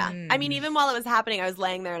 Yeah. I mean, even while it was happening, I was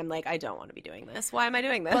laying there and I'm like, I don't want to be doing this. Why am I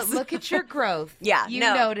doing this? But look at your growth. Yeah. You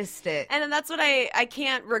noticed it. And that's what I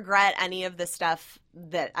can't regret any of the stuff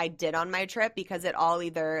that I did on my trip, because it all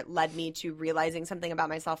either led me to realizing something about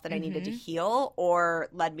myself that I needed to heal, or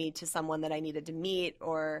led me to someone that I needed to meet,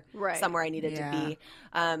 or somewhere I needed to be.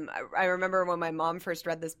 I remember when my mom first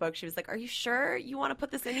read this book, she was like, are you sure you want to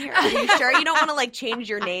put this in here? Are you sure you don't want to like change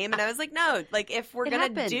your name? And I was like, no, like if we're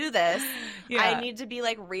going to do this, I need to be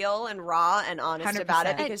like real and raw and honest 100%. about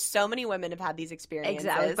it, because so many women have had these experiences.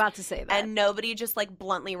 Exactly. I was about to say that. And nobody just like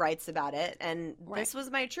bluntly writes about it. And this was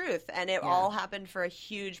my truth. And it all happened for a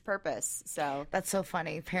huge purpose. So that's so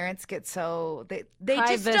funny. Parents get so they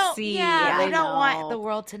Privacy. just don't. Yeah, they don't want know. the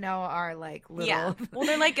world to know our like little. Yeah. Well,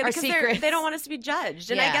 they're like because they don't want us to be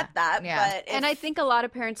judged, and I get that. Yeah. But and I think a lot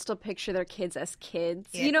of parents still picture their kids as kids.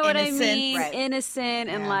 Yeah, you know what I innocent. mean? Right. Innocent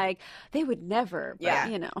and like they would never.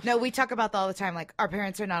 But, you know. No, we talk about that all the time. Like our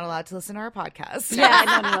parents are not allowed to listen to our podcast.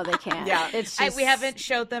 Yeah, no, they can't. Yeah. It's just we haven't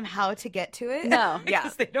showed them how to get to it. No.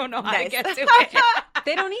 because they don't know how to get to it.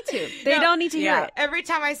 They don't need to. They don't need to hear it. Every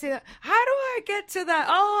time I say that, how do I get to that?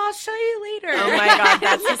 Oh, I'll show you later. oh my god,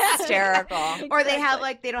 that's hysterical. Or they have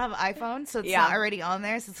they don't have an iPhone, so it's not already on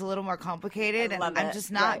there, so it's a little more complicated. And I'm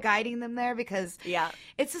just not guiding them there because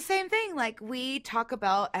it's the same thing. Like we talk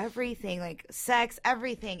about everything, like sex,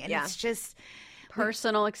 everything, and it's just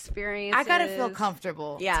personal experiences. I gotta feel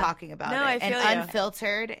comfortable talking about it I feel and you.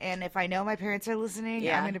 unfiltered. And if I know my parents are listening,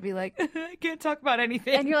 I'm gonna be like, I can't talk about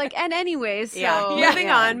anything. And you're like, and anyways, so moving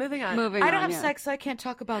on. I don't have sex, so I can't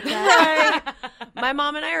talk about that. My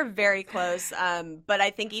mom and I are very close, but I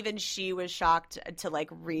think even she was shocked to like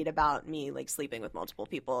read about me like sleeping with multiple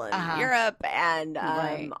people in Europe and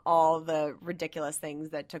all the ridiculous things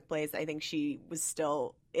that took place. I think she was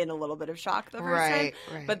still in a little bit of shock the first time.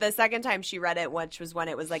 Right. But the second time she read it, which was when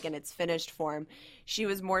it was like in its finished form, she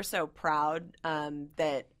was more so proud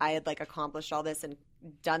that I had like accomplished all this and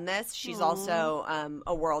done this. She's also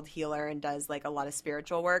a world healer and does like a lot of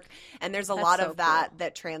spiritual work. And there's a lot of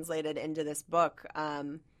that translated into this book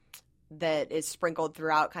that is sprinkled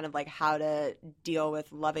throughout, kind of like how to deal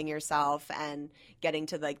with loving yourself and getting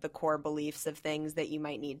to like the core beliefs of things that you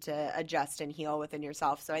might need to adjust and heal within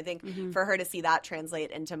yourself. So I think for her to see that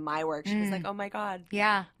translate into my work, she was like, oh my God.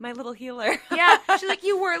 Yeah. My little healer. Yeah. She's like,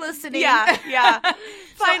 you were listening. Yeah.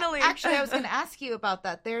 Finally. So, actually, I was going to ask you about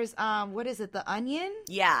that. There's, what is it? The Onion?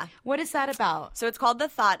 Yeah. What is that about? So it's called The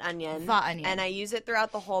Thought Onion. Thought Onion. And I use it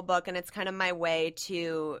throughout the whole book, and it's kind of my way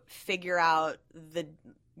to figure out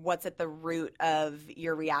what's at the root of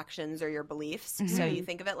your reactions or your beliefs. So you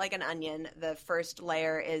think of it like an onion. The first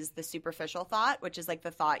layer is the superficial thought, which is like the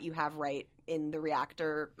thought you have right in the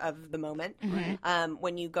reactor of the moment.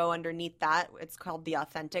 When you go underneath that, it's called the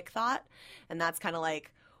authentic thought. And that's kind of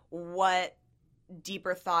like what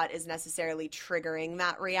deeper thought is necessarily triggering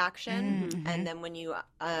that reaction. And then when you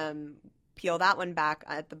peel that one back,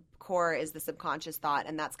 at the core is the subconscious thought,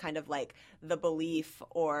 and that's kind of like the belief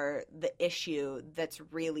or the issue that's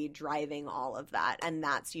really driving all of that. And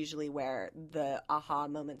that's usually where the aha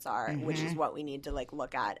moments are, which is what we need to like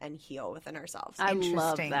look at and heal within ourselves. I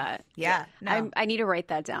love that. Yeah. No. I need to write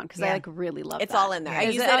that down because I like really love it's that. all in there.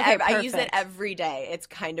 Yeah. I use it every day. It's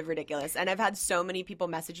kind of ridiculous. And I've had so many people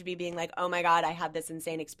message me being like, oh my God, I had this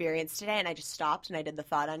insane experience today, and I just stopped and I did the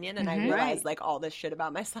thought onion, and I realized like all this shit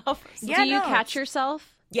about myself. Do you catch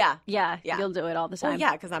yourself? Yeah. You'll do it all the time. Well,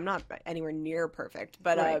 yeah, because I'm not anywhere near perfect.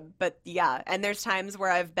 But yeah. And there's times where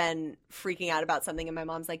I've been freaking out about something, and my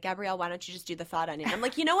mom's like, Gabrielle, why don't you just do the thought onion? I'm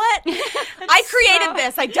like, you know what? I created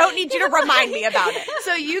this. I don't need you to remind me about it.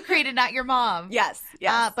 So you created, not your mom. Yes.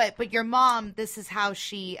 But your mom, this is how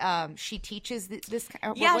she teaches this.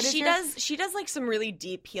 Yeah, she does. She does like some really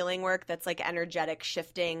deep healing work that's like energetic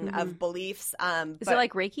shifting of beliefs. Is it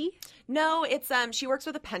like Reiki? No, it's she works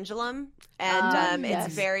with a pendulum, and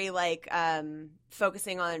it's very like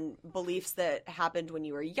focusing on beliefs that happened when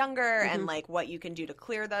you were younger and like what you can do to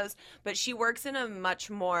clear those. But she works in a much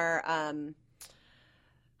more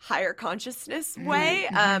higher consciousness way.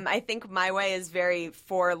 I think my way is very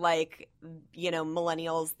for like,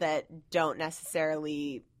 millennials that don't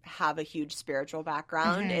necessarily have a huge spiritual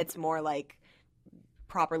background. It's more like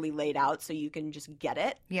properly laid out so you can just get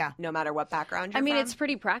it. Yeah. No matter what background you're from. It's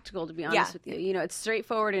pretty practical, to be honest with you. It's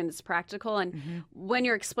straightforward and it's practical. And when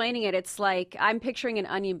you're explaining it, it's like I'm picturing an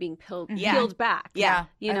onion being peeled back. Yeah.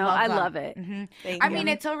 I love it. I mean,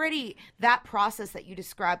 it's already that process that you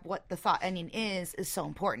describe what the thought onion is so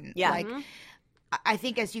important. Yeah. Like, I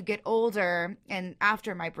think as you get older and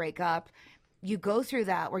after my breakup, you go through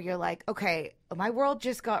that where you're like, okay, my world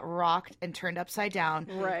just got rocked and turned upside down.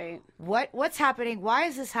 Right. What's happening? Why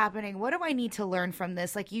is this happening? What do I need to learn from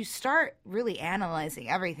this? Like, you start really analyzing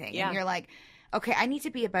everything. Yeah. And you're like, okay, I need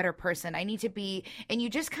to be a better person. I need to be, and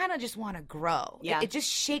you just kind of just want to grow. Yeah. It just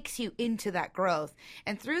shakes you into that growth.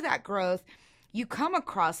 And through that growth, you come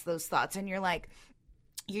across those thoughts and you're like,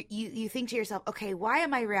 you think to yourself, okay, why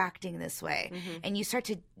am I reacting this way? And you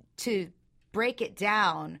start to break it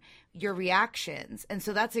down, your reactions. And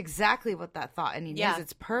so that's exactly what that thought onion is.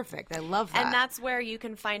 It's perfect. I love that. And that's where you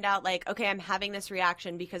can find out, like, okay, I'm having this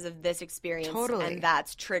reaction because of this experience. Totally. And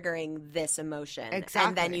that's triggering this emotion. Exactly.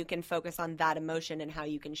 And then you can focus on that emotion and how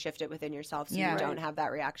you can shift it within yourself so you don't have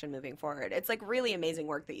that reaction moving forward. It's like really amazing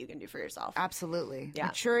work that you can do for yourself. Absolutely. Yeah.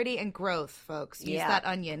 Maturity and growth, folks. Use that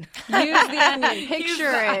onion. Use the onion.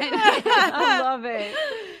 Picture it. I love it.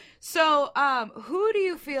 So, who do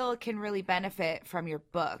you feel can really benefit from your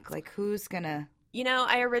book? Like, who's gonna...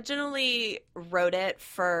 I originally wrote it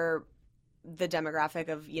for the demographic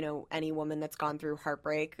of, any woman that's gone through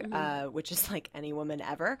heartbreak, which is like any woman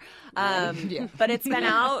ever. But it's been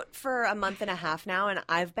out for a month and a half now, and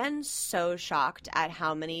I've been so shocked at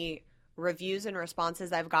how many reviews and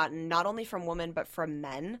responses I've gotten, not only from women, but from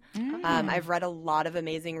men. I've read a lot of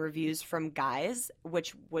amazing reviews from guys,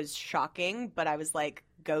 which was shocking, but I was like,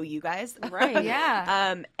 go you guys. Right.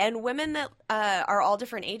 Yeah. And women that are all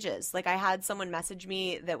different ages. Like, I had someone message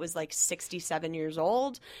me that was like 67 years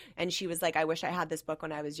old, and she was like, I wish I had this book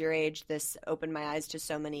when I was your age. This opened my eyes to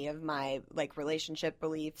so many of my like relationship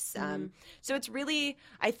beliefs. So it's really,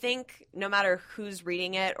 I think no matter who's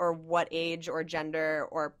reading it or what age or gender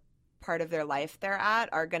or part of their life they're at,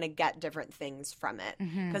 are going to get different things from it,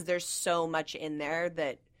 because there's so much in there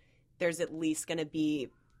that there's at least going to be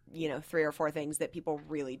 3 or 4 things that people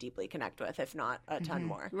really deeply connect with, if not a ton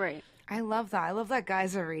more. Right. I love that. I love that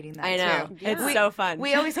guys are reading that, I know. too. It's so fun.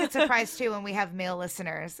 We always get surprised, too, when we have male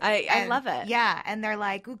listeners. I love it. Yeah, and they're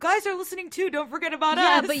like, guys are listening, too. Don't forget about us.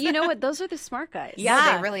 Yeah, but you know what? Those are the smart guys.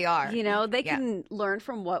 Yeah, they really are. They can learn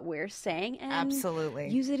from what we're saying and absolutely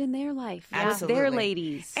use it in their life. Absolutely. Their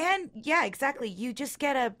ladies. And, exactly. You just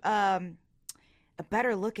get a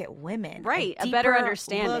better look at women. Right. A better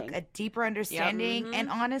understanding. A deeper understanding. Yep. And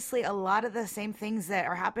honestly, a lot of the same things that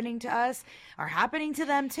are happening to us are happening to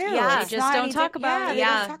them too. Yeah. They just don't talk about it. They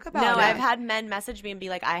don't talk about it. I've had men message me and be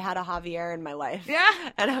like, I had a Javier in my life. Yeah.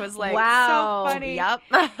 And I was like, wow. So funny. Yep.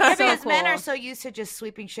 Because men are so used to just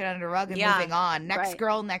sweeping shit under the rug and moving on. Next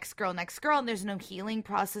girl, next girl, next girl. And there's no healing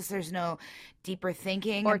process. There's no deeper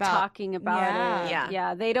thinking or talking about it.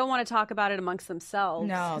 Yeah. They don't want to talk about it amongst themselves.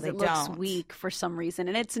 No, they don't. It looks weak for some reason,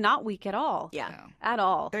 and it's not weak at all. Yeah, no. At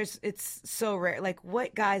all. It's so rare. Like,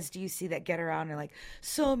 what guys do you see that get around and are like,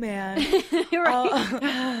 so man,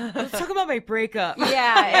 let's talk about my breakup.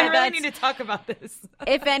 Yeah, I really need to talk about this.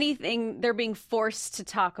 If anything, they're being forced to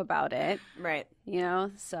talk about it. Right.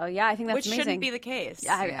 So yeah, I think that's amazing. Which shouldn't be the case.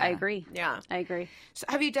 Yeah, I agree. Yeah, I agree. So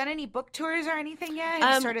have you done any book tours or anything yet?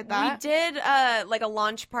 Have you started that? We did like a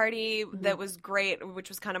launch party that was great, which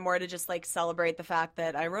was kind of more to just like celebrate the fact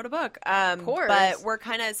that I wrote a book. Of course. But we're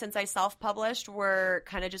kind of, since I self-published, we're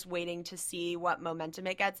kind of just waiting to see what momentum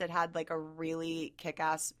it gets. It had like a really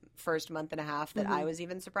kick-ass first month and a half that I was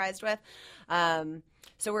even surprised with.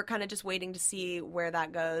 So we're kind of just waiting to see where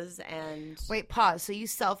that goes. And wait, pause. So you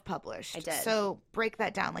self-published. I did. So break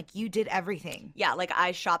that down. Like you did everything. Yeah, like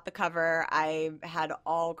I shot the cover. I had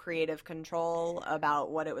all creative control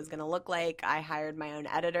about what it was going to look like. I hired my own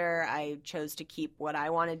editor. I chose to keep what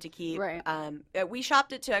I wanted to keep. Right. We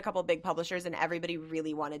shopped it to a couple big publishers, and everybody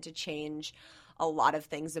really wanted to change a lot of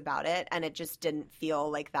things about it, and it just didn't feel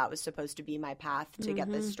like that was supposed to be my path to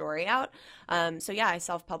get this story out. So yeah, I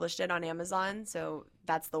self-published it on Amazon, so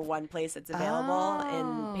that's the one place it's available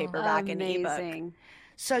in paperback and ebook.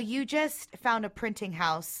 So you just found a printing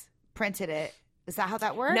house, printed it. Is that how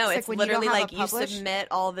that works? No, it's when literally you like you submit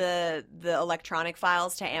all the electronic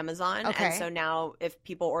files to Amazon, Okay. and so now if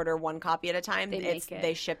people order one copy at a time,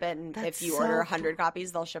 they ship it, and That's if you so order 100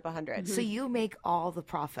 copies, they'll ship 100. So you make all the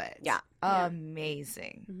profit. Yeah.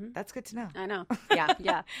 Amazing. That's good to know. I know. Yeah.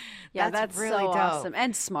 Yeah, That's that's really so dope. awesome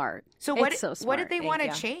and smart. So what did they want to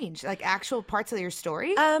you. change? Like actual parts of your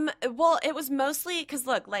story? Well, it was mostly because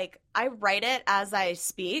look, like I write it as I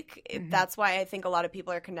speak. That's why I think a lot of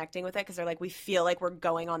people are connecting with it, because they're like, we feel like we're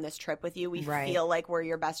going on this trip with you. We feel like we're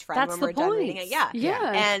your best friend That's when the we're done point. reading it. Yeah.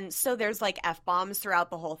 Yeah. And so there's like F-bombs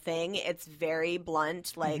throughout the whole thing. It's very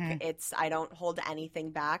blunt. Like I don't hold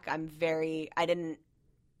anything back.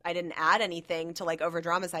 I didn't add anything to like over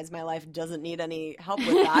dramatize my life. Doesn't need any help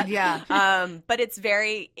with that. Yeah. But it's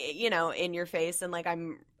very, in your face, and like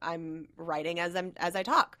I'm writing as I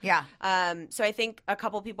talk. Yeah. So I think a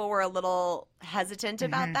couple people were a little hesitant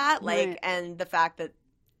about that, like, Right. and the fact that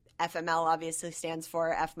FML obviously stands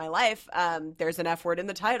for F My Life. There's an F word in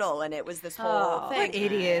the title, and it was this whole thing. What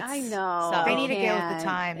idiots. I know. So- They need to get with the Man,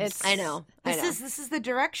 times. I know. This is the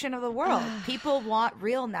direction of the world. People want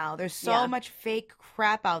real now. There's so Yeah. much fake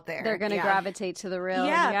crap out there. They're going to gravitate to the real.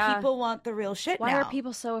 Yeah, people want the real shit Why now. are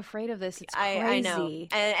people so afraid of this? It's crazy. I know,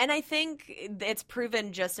 and I think it's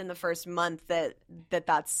proven just in the first month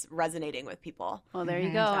that's resonating with people. Well, there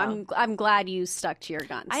you go. I'm glad you stuck to your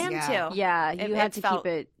guns. I am too. Yeah, you had it to felt-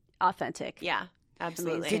 keep it authentic. Yeah,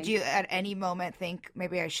 absolutely. Did you at any moment think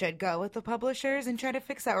maybe I should go with the publishers and try to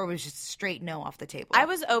fix that, or was just straight no off the table? I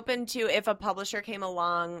was open to, if a publisher came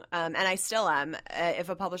along, and I still am, if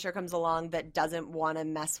a publisher comes along that doesn't want to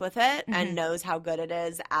mess with it and knows how good it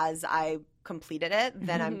is as I completed it,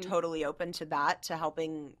 then I'm totally open to that, to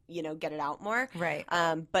helping, get it out more. Right.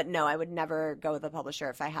 But no, I would never go with a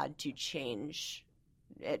publisher if I had to change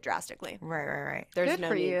it drastically. Right. There's Good no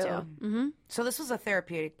for need you. to. Mm-hmm. So this was a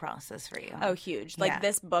therapeutic process for you. Oh, huge. Like, Yeah.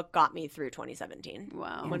 this book got me through 2017.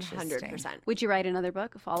 Wow. 100%. Would you write another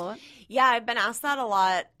book, a follow-up? Yeah, I've been asked that a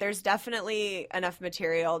lot. There's definitely enough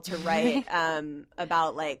material to write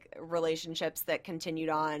about, like, relationships that continued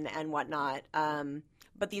on and whatnot.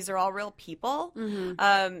 But these are all real people.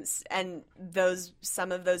 And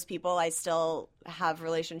some of those people I still have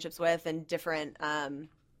relationships with, and different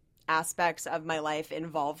aspects of my life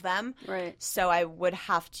involve them. Right. So I would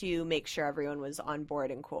have to make sure everyone was on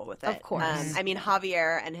board and cool with it. Of course.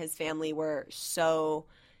 Javier and his family were so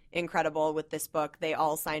incredible with this book. They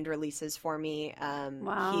all signed releases for me.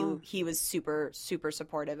 Wow. He was super, super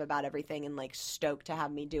supportive about everything, and like stoked to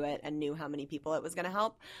have me do it, and knew how many people it was going to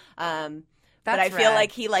help. But I feel rad.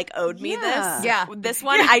 like he like owed me this. Yeah. This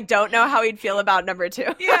one, I don't know how he'd feel about number 2.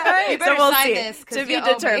 Yeah, you better so we'll sign see. this 'cause To be you owe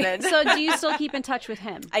me. determined. So do you still keep in touch with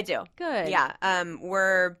him? I do. Good. Yeah.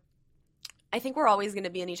 I think we're always going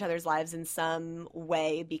to be in each other's lives in some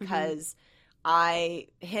way, because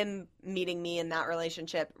him meeting me in that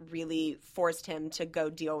relationship really forced him to go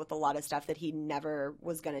deal with a lot of stuff that he never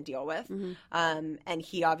was going to deal with. And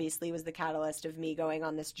he obviously was the catalyst of me going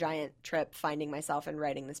on this giant trip, finding myself, and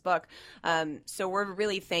writing this book. So we're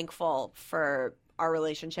really thankful for our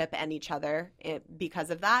relationship and each other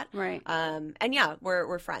because of that. Right. And yeah,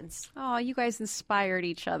 we're friends. Oh, you guys inspired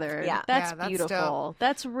each other. Yeah. That's that's beautiful. dope.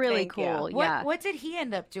 That's really Thank you. cool. Yeah. What did he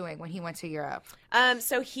end up doing when he went to Europe?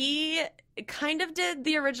 So he kind of did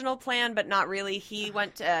the original plan, but not really. He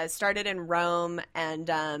started in Rome and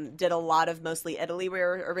did a lot of mostly Italy. We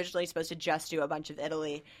were originally supposed to just do a bunch of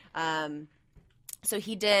Italy. So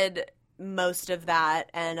he did most of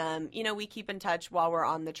that, and we keep in touch while we're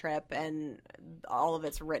on the trip, and all of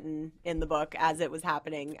it's written in the book as it was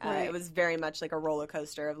happening. Right. It was very much like a roller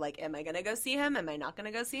coaster of like, am I going to go see him? Am I not going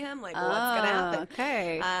to go see him? Like, what's going to happen?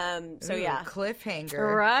 Okay. So yeah,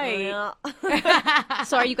 cliffhanger. Right. Yeah.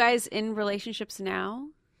 So are you guys in relationships now?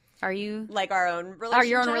 Are you like our own relationships?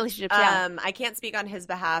 Your own relationships, yeah. I can't speak on his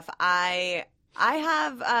behalf. I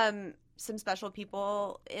have some special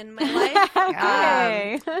people in my life.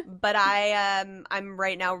 Okay. But I'm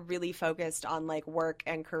right now really focused on like work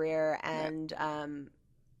and career, and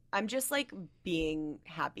I'm just like being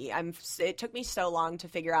happy. It took me so long to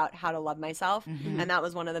figure out how to love myself, and that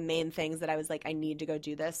was one of the main things that I was like, I need to go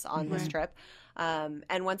do this on this trip.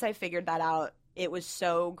 And once I figured that out, it was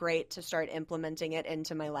so great to start implementing it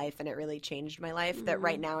into my life, and it really changed my life that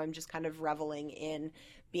right now I'm just kind of reveling in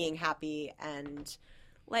being happy, and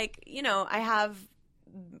like, you know, I have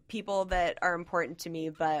people that are important to me,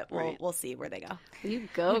 but we'll see where they go. You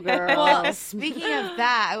go, girl. Well, speaking of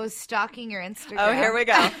that, I was stalking your Instagram. Oh, here we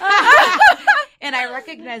go. And I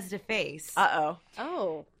recognized a face. Uh-oh.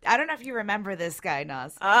 Oh. I don't know if you remember this guy,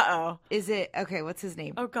 Naz. Uh-oh. Is it, okay, what's his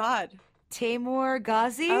name? Oh, God. Taimur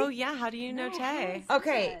Ghazi? Oh, yeah. How do you know Tay?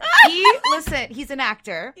 Okay. He's an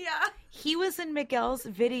actor. Yeah. He was in Miguel's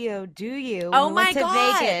video, Do You? Oh, when we my went to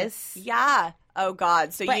God. Vegas. Yeah. Oh,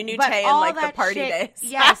 God. So you knew but Tay in, all like, the that party shit- days.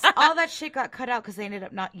 Yes. All that shit got cut out because they ended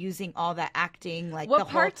up not using all that acting. Like What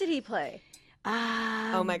part did he play?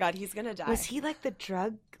 Oh, my God. He's going to die. Was he like the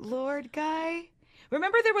drug lord guy?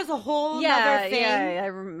 Remember there was a whole other thing? Yeah, I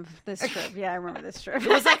remember this trip. Yeah, I remember this trip. It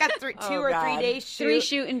was like a 2 or 3 God. day shoot. 3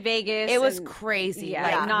 shoot in Vegas. It was and- crazy. Yeah,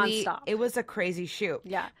 like, nonstop. It was a crazy shoot.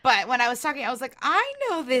 Yeah. But when I was talking, I was like, I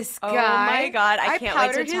know this guy. Oh, my God. I can't wait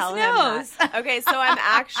to powdered his tell him nose. that. Okay, so I'm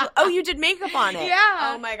actually... Oh, you did makeup on it.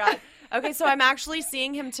 Yeah. Oh, my God. Okay, so I'm actually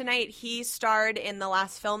seeing him tonight. He starred in the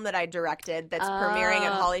last film that I directed that's premiering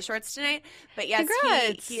at Holly Shorts tonight. But yes,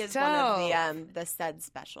 he is one of the said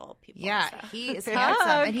special people. Yeah, so. he is handsome.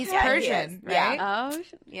 And he's Persian, he is. right? Oh,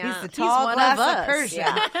 Yeah. He's the tall one glass of of us.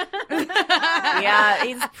 Persian. Yeah,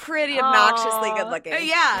 he's pretty obnoxiously good looking.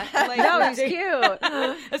 Yeah. Like, no, he's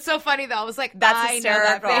cute. It's so funny, though. I was like, That's I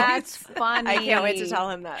hysterical. know that That's funny. I can't wait to tell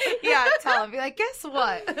him that. Yeah, tell him. Be like, guess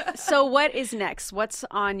what? So what is next? What's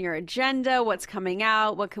on your agenda? What's coming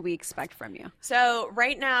out? What could we expect from you? So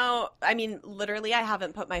right now, I mean, literally, I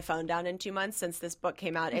haven't put my phone down in 2 months since this book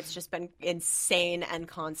came out. It's just been insane and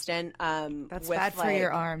constant. That's bad for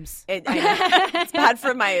your arms. I know. It's bad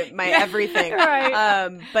for my everything.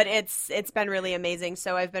 Right. But it's been really amazing.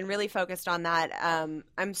 So I've been really focused on that.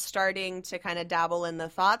 I'm starting to kind of dabble in the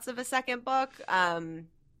thoughts of a second book,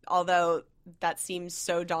 although that seems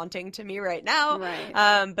so daunting to me right now.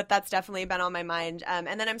 Right. But that's definitely been on my mind.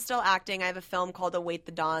 And then I'm still acting. I have a film called Await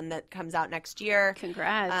the Dawn that comes out next year.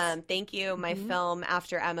 Congrats. Thank you. My film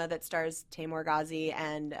After Emma that stars Taimur Ghazi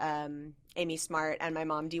and Amy Smart and my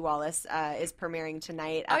mom Dee Wallace is premiering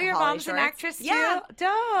tonight at your Holly mom's an Shorts. actress too? Yeah. Dope.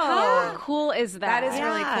 How cool is that? That is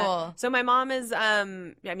really cool. So my mom is I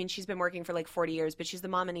mean, she's been working for like 40 years, but she's the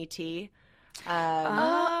mom in E.T.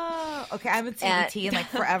 Okay. I haven't seen E.T. in like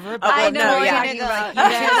forever. But I I know, know. yeah. You hear Yes.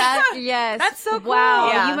 that? Yes. That's so cool. Wow.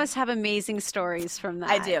 Yeah. You must have amazing stories from that.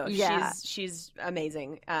 I do. Yeah. She's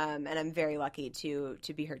amazing, and I'm very lucky to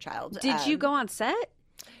be her child. Did you go on set?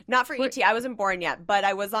 Not for E.T. I wasn't born yet, but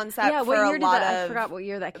I was on set Yeah, for what year a did lot that? of. I forgot what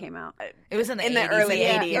year that came out. It was in the 80s, early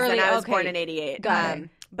I think. 80s, Early, and I was okay. born in 88. Got it.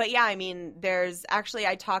 But yeah, I mean, there's actually,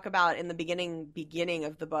 I talk about in the beginning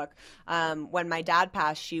of the book, when my dad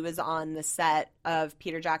passed, she was on the set of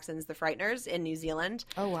Peter Jackson's The Frighteners in New Zealand.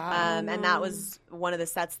 Oh, wow. And that was one of the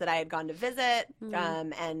sets that I had gone to visit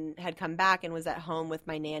and had come back and was at home with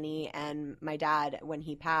my nanny and my dad when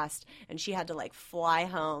he passed. And she had to like fly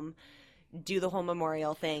home, do the whole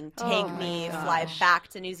memorial thing, take me, fly back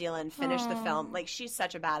to New Zealand, finish the film. Like, she's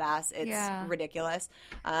such a badass. It's ridiculous.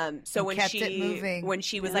 So when kept it moving.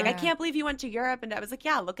 she was like, I can't believe you went to Europe, and I was like,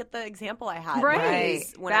 yeah, look at the example I had. Right.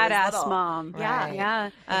 When I was Badass little. mom. Right. Yeah.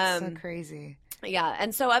 That's so crazy. Yeah,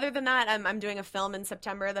 and so other than that, I'm doing a film in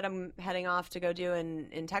September that I'm heading off to go do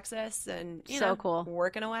in Texas, and you So know, cool.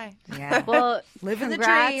 working away. Yeah. Well, Living the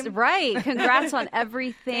congrats. dream. Right. Congrats on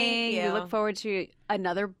everything. Thank you. We look forward to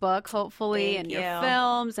another book, hopefully, Thank and your you.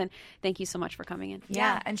 films. And thank you so much for coming in.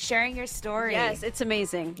 Yeah, and sharing your story. Yes, it's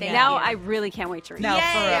amazing. Thank now you. I really can't wait to read No, it.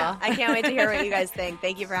 for Yay! real. I can't wait to hear what you guys think.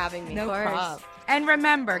 Thank you for having me. No course. problem. And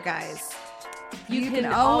remember, guys, You can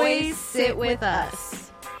always sit with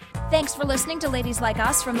us. Thanks for listening to Ladies Like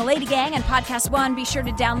Us from the Lady Gang and Podcast One. Be sure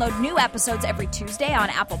to download new episodes every Tuesday on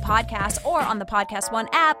Apple Podcasts or on the Podcast One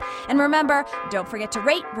app. And remember, don't forget to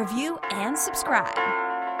rate, review, and subscribe.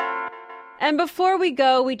 And before we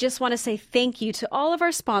go, we just want to say thank you to all of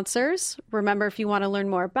our sponsors. Remember, if you want to learn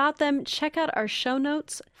more about them, check out our show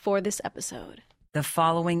notes for this episode. The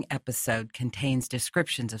following episode contains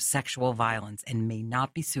descriptions of sexual violence and may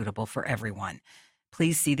not be suitable for everyone.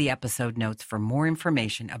 Please see the episode notes for more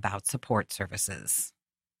information about support services.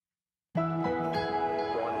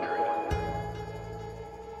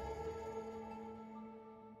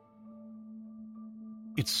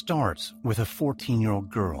 It starts with a 14-year-old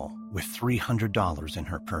girl with $300 in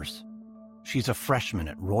her purse. She's a freshman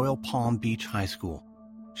at Royal Palm Beach High School.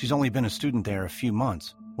 She's only been a student there a few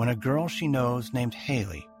months when a girl she knows named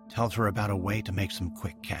Haley tells her about a way to make some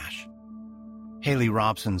quick cash. Haley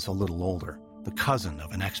Robson's a little older, the cousin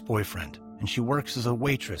of an ex-boyfriend, and she works as a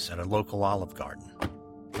waitress at a local Olive Garden.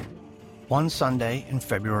 One Sunday in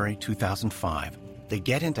February 2005, they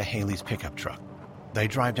get into Haley's pickup truck. They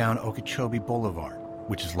drive down Okeechobee Boulevard,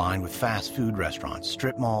 which is lined with fast food restaurants,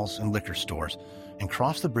 strip malls, and liquor stores, and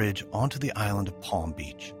cross the bridge onto the island of Palm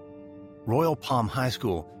Beach. Royal Palm High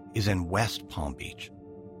School is in West Palm Beach.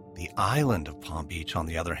 The island of Palm Beach, on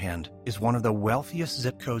the other hand, is one of the wealthiest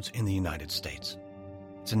zip codes in the United States.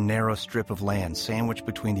 It's a narrow strip of land sandwiched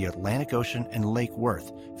between the Atlantic Ocean and Lake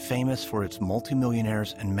Worth, famous for its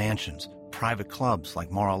multimillionaires and mansions, private clubs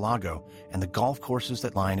like Mar-a-Lago, and the golf courses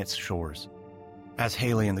that line its shores. As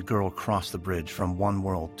Haley and the girl cross the bridge from one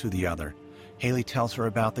world to the other, Haley tells her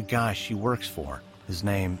about the guy she works for. His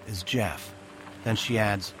name is Jeff. Then she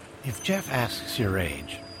adds, "If Jeff asks your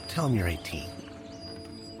age, tell him you're 18.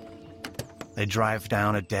 They drive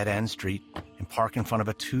down a dead-end street and park in front of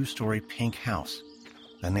a 2-story pink house.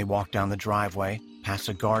 Then they walk down the driveway, past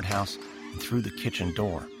a guardhouse, and through the kitchen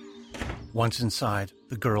door. Once inside,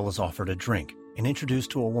 the girl is offered a drink and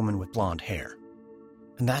introduced to a woman with blonde hair.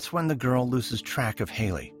 And that's when the girl loses track of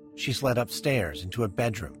Haley. She's led upstairs into a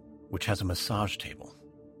bedroom, which has a massage table.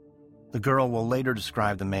 The girl will later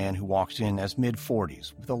describe the man who walks in as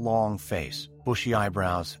mid-40s with a long face, bushy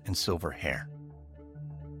eyebrows, and silver hair.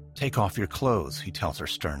 "Take off your clothes," he tells her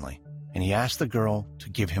sternly, and he asks the girl to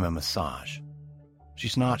give him a massage.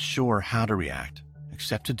 She's not sure how to react,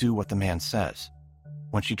 except to do what the man says.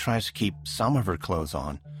 When she tries to keep some of her clothes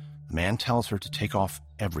on, the man tells her to take off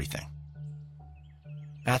everything.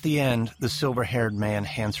 At the end, the silver-haired man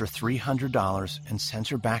hands her $300 and sends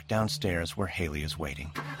her back downstairs where Haley is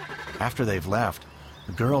waiting. After they've left,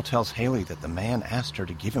 the girl tells Haley that the man asked her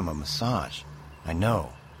to give him a massage. "I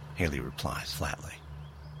know," Haley replies flatly.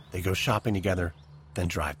 They go shopping together, then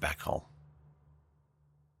drive back home.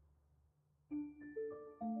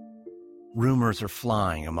 Rumors are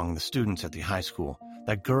flying among the students at the high school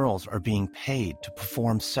that girls are being paid to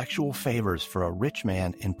perform sexual favors for a rich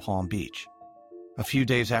man in Palm Beach. A few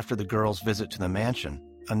days after the girl's visit to the mansion,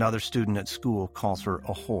 another student at school calls her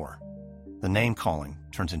a whore. The name-calling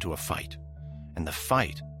turns into a fight, and the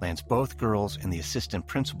fight lands both girls in the assistant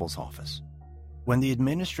principal's office. When the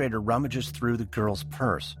administrator rummages through the girl's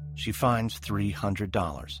purse, she finds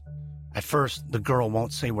 $300. At first, the girl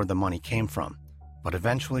won't say where the money came from, but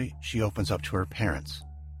eventually she opens up to her parents.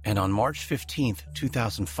 And on March 15th,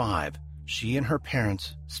 2005, she and her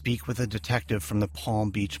parents speak with a detective from the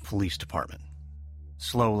Palm Beach Police Department.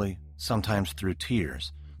 Slowly, sometimes through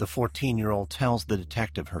tears, the 14-year-old tells the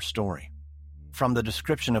detective her story. From the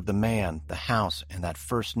description of the man, the house, and that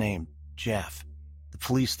first name, Jeff, the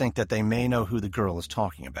police think that they may know who the girl is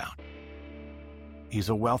talking about. He's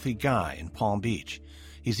a wealthy guy in Palm Beach.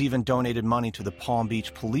 He's even donated money to the Palm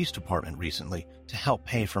Beach Police Department recently to help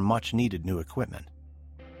pay for much-needed new equipment.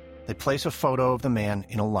 They place a photo of the man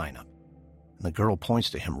in a lineup, and the girl points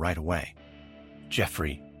to him right away.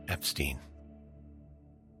 Jeffrey Epstein.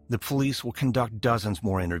 The police will conduct dozens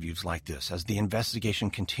more interviews like this as the investigation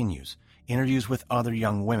continues, interviews with other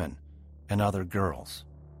young women and other girls.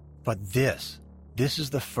 But this is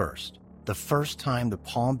the first time the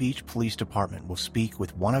Palm Beach Police Department will speak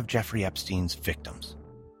with one of Jeffrey Epstein's victims.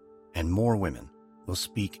 And more women will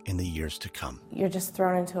speak in the years to come. You're just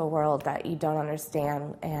thrown into a world that you don't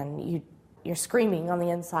understand, and you're screaming on the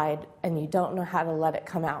inside, and you don't know how to let it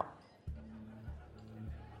come out.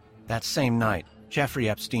 That same night, Jeffrey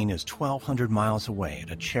Epstein is 1,200 miles away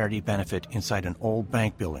at a charity benefit inside an old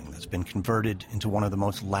bank building that's been converted into one of the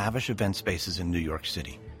most lavish event spaces in New York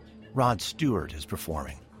City. Rod Stewart is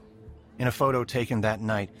performing. In a photo taken that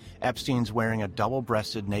night, Epstein's wearing a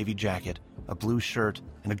double-breasted navy jacket, a blue shirt,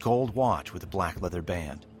 and a gold watch with a black leather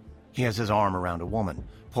band. He has his arm around a woman,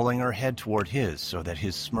 pulling her head toward his so that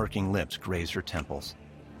his smirking lips graze her temples.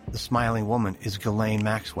 The smiling woman is Ghislaine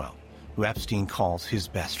Maxwell, who Epstein calls his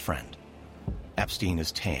best friend. Epstein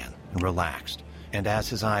is tan and relaxed, and as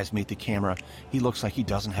his eyes meet the camera, he looks like he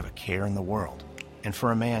doesn't have a care in the world. And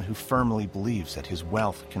for a man who firmly believes that his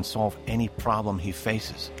wealth can solve any problem he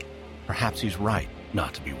faces, perhaps he's right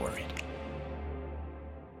not to be worried.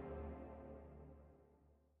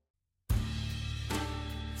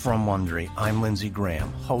 From Wondery, I'm Lindsey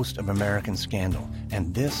Graham, host of American Scandal,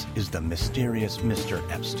 and this is The Mysterious Mr.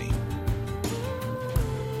 Epstein.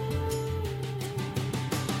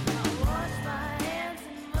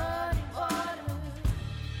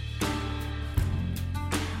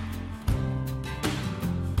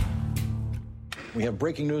 We have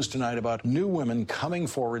breaking news tonight about new women coming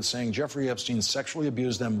forward saying Jeffrey Epstein sexually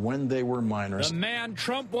abused them when they were minors. The man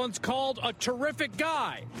Trump once called a terrific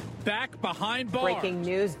guy, back behind bars. Breaking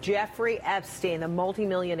news, Jeffrey Epstein, the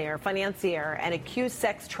multimillionaire, financier, and accused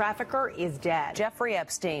sex trafficker is dead. Jeffrey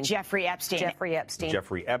Epstein. Jeffrey Epstein. Jeffrey Epstein.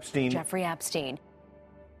 Jeffrey Epstein. Jeffrey Epstein.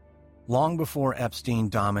 Long before Epstein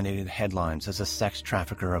dominated headlines as a sex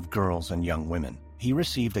trafficker of girls and young women, he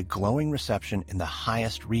received a glowing reception in the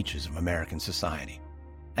highest reaches of American society.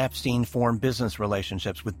 Epstein formed business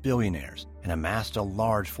relationships with billionaires and amassed a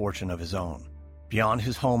large fortune of his own. Beyond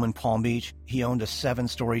his home in Palm Beach, he owned a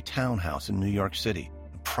 7-story townhouse in New York City,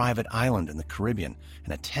 a private island in the Caribbean,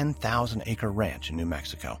 and a 10,000-acre ranch in New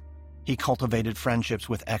Mexico. He cultivated friendships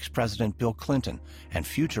with ex-President Bill Clinton and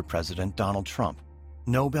future President Donald Trump.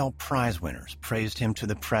 Nobel Prize winners praised him to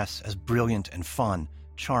the press as brilliant and fun,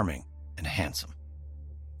 charming, and handsome.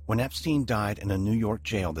 When Epstein died in a New York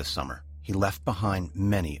jail this summer, he left behind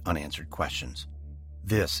many unanswered questions.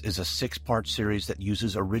 This is a 6-part series that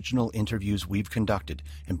uses original interviews we've conducted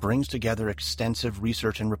and brings together extensive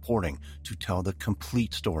research and reporting to tell the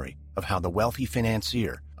complete story of how the wealthy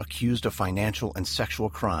financier, accused of financial and sexual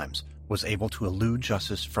crimes, was able to elude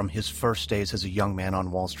justice from his first days as a young man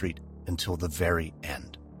on Wall Street until the very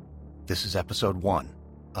end. This is episode 1,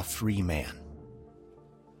 A Free Man.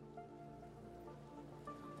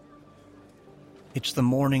 It's the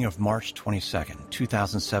morning of March 22nd,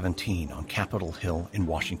 2017 on Capitol Hill in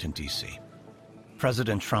Washington, D.C.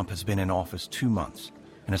 President Trump has been in office 2 months,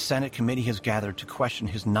 and a Senate committee has gathered to question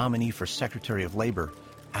his nominee for Secretary of Labor,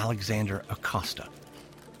 Alexander Acosta.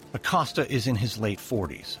 Acosta is in his late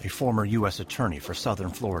 40s, a former U.S. attorney for Southern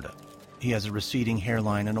Florida. He has a receding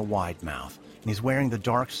hairline and a wide mouth, and he's wearing the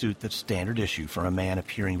dark suit that's standard issue for a man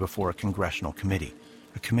appearing before a congressional committee,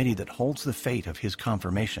 a committee that holds the fate of his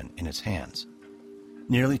confirmation in its hands.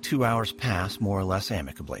 Nearly 2 hours pass, more or less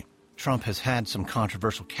amicably. Trump has had some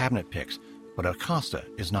controversial cabinet picks, but Acosta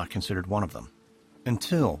is not considered one of them.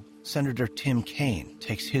 Until Senator Tim Kaine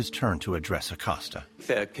takes his turn to address Acosta.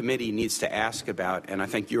 The committee needs to ask about, and I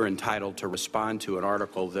think you're entitled to respond to, an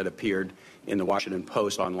article that appeared in the Washington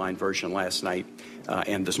Post online version last night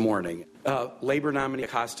and this morning. Labor nominee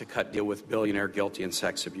Acosta cut deal with billionaire guilty in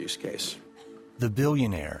sex abuse case. The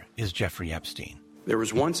billionaire is Jeffrey Epstein. There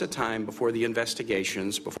was once a time before the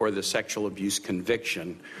investigations, before the sexual abuse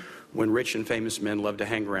conviction, when rich and famous men loved to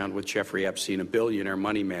hang around with Jeffrey Epstein, a billionaire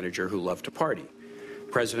money manager who loved to party.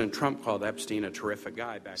 President Trump called Epstein a terrific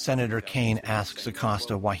guy. Senator Kaine asks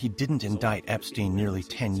Acosta why he didn't indict Epstein nearly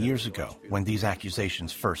 10 years ago when these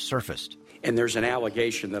accusations first surfaced. And there's an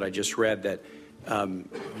allegation that I just read that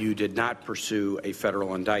you did not pursue a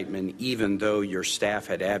federal indictment even though your staff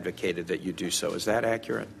had advocated that you do so. Is that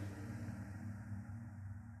accurate?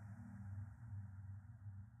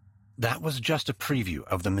 That was just a preview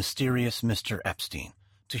of The Mysterious Mr. Epstein.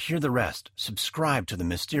 To hear the rest, subscribe to The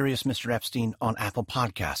Mysterious Mr. Epstein on Apple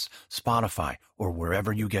Podcasts, Spotify, or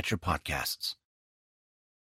wherever you get your podcasts.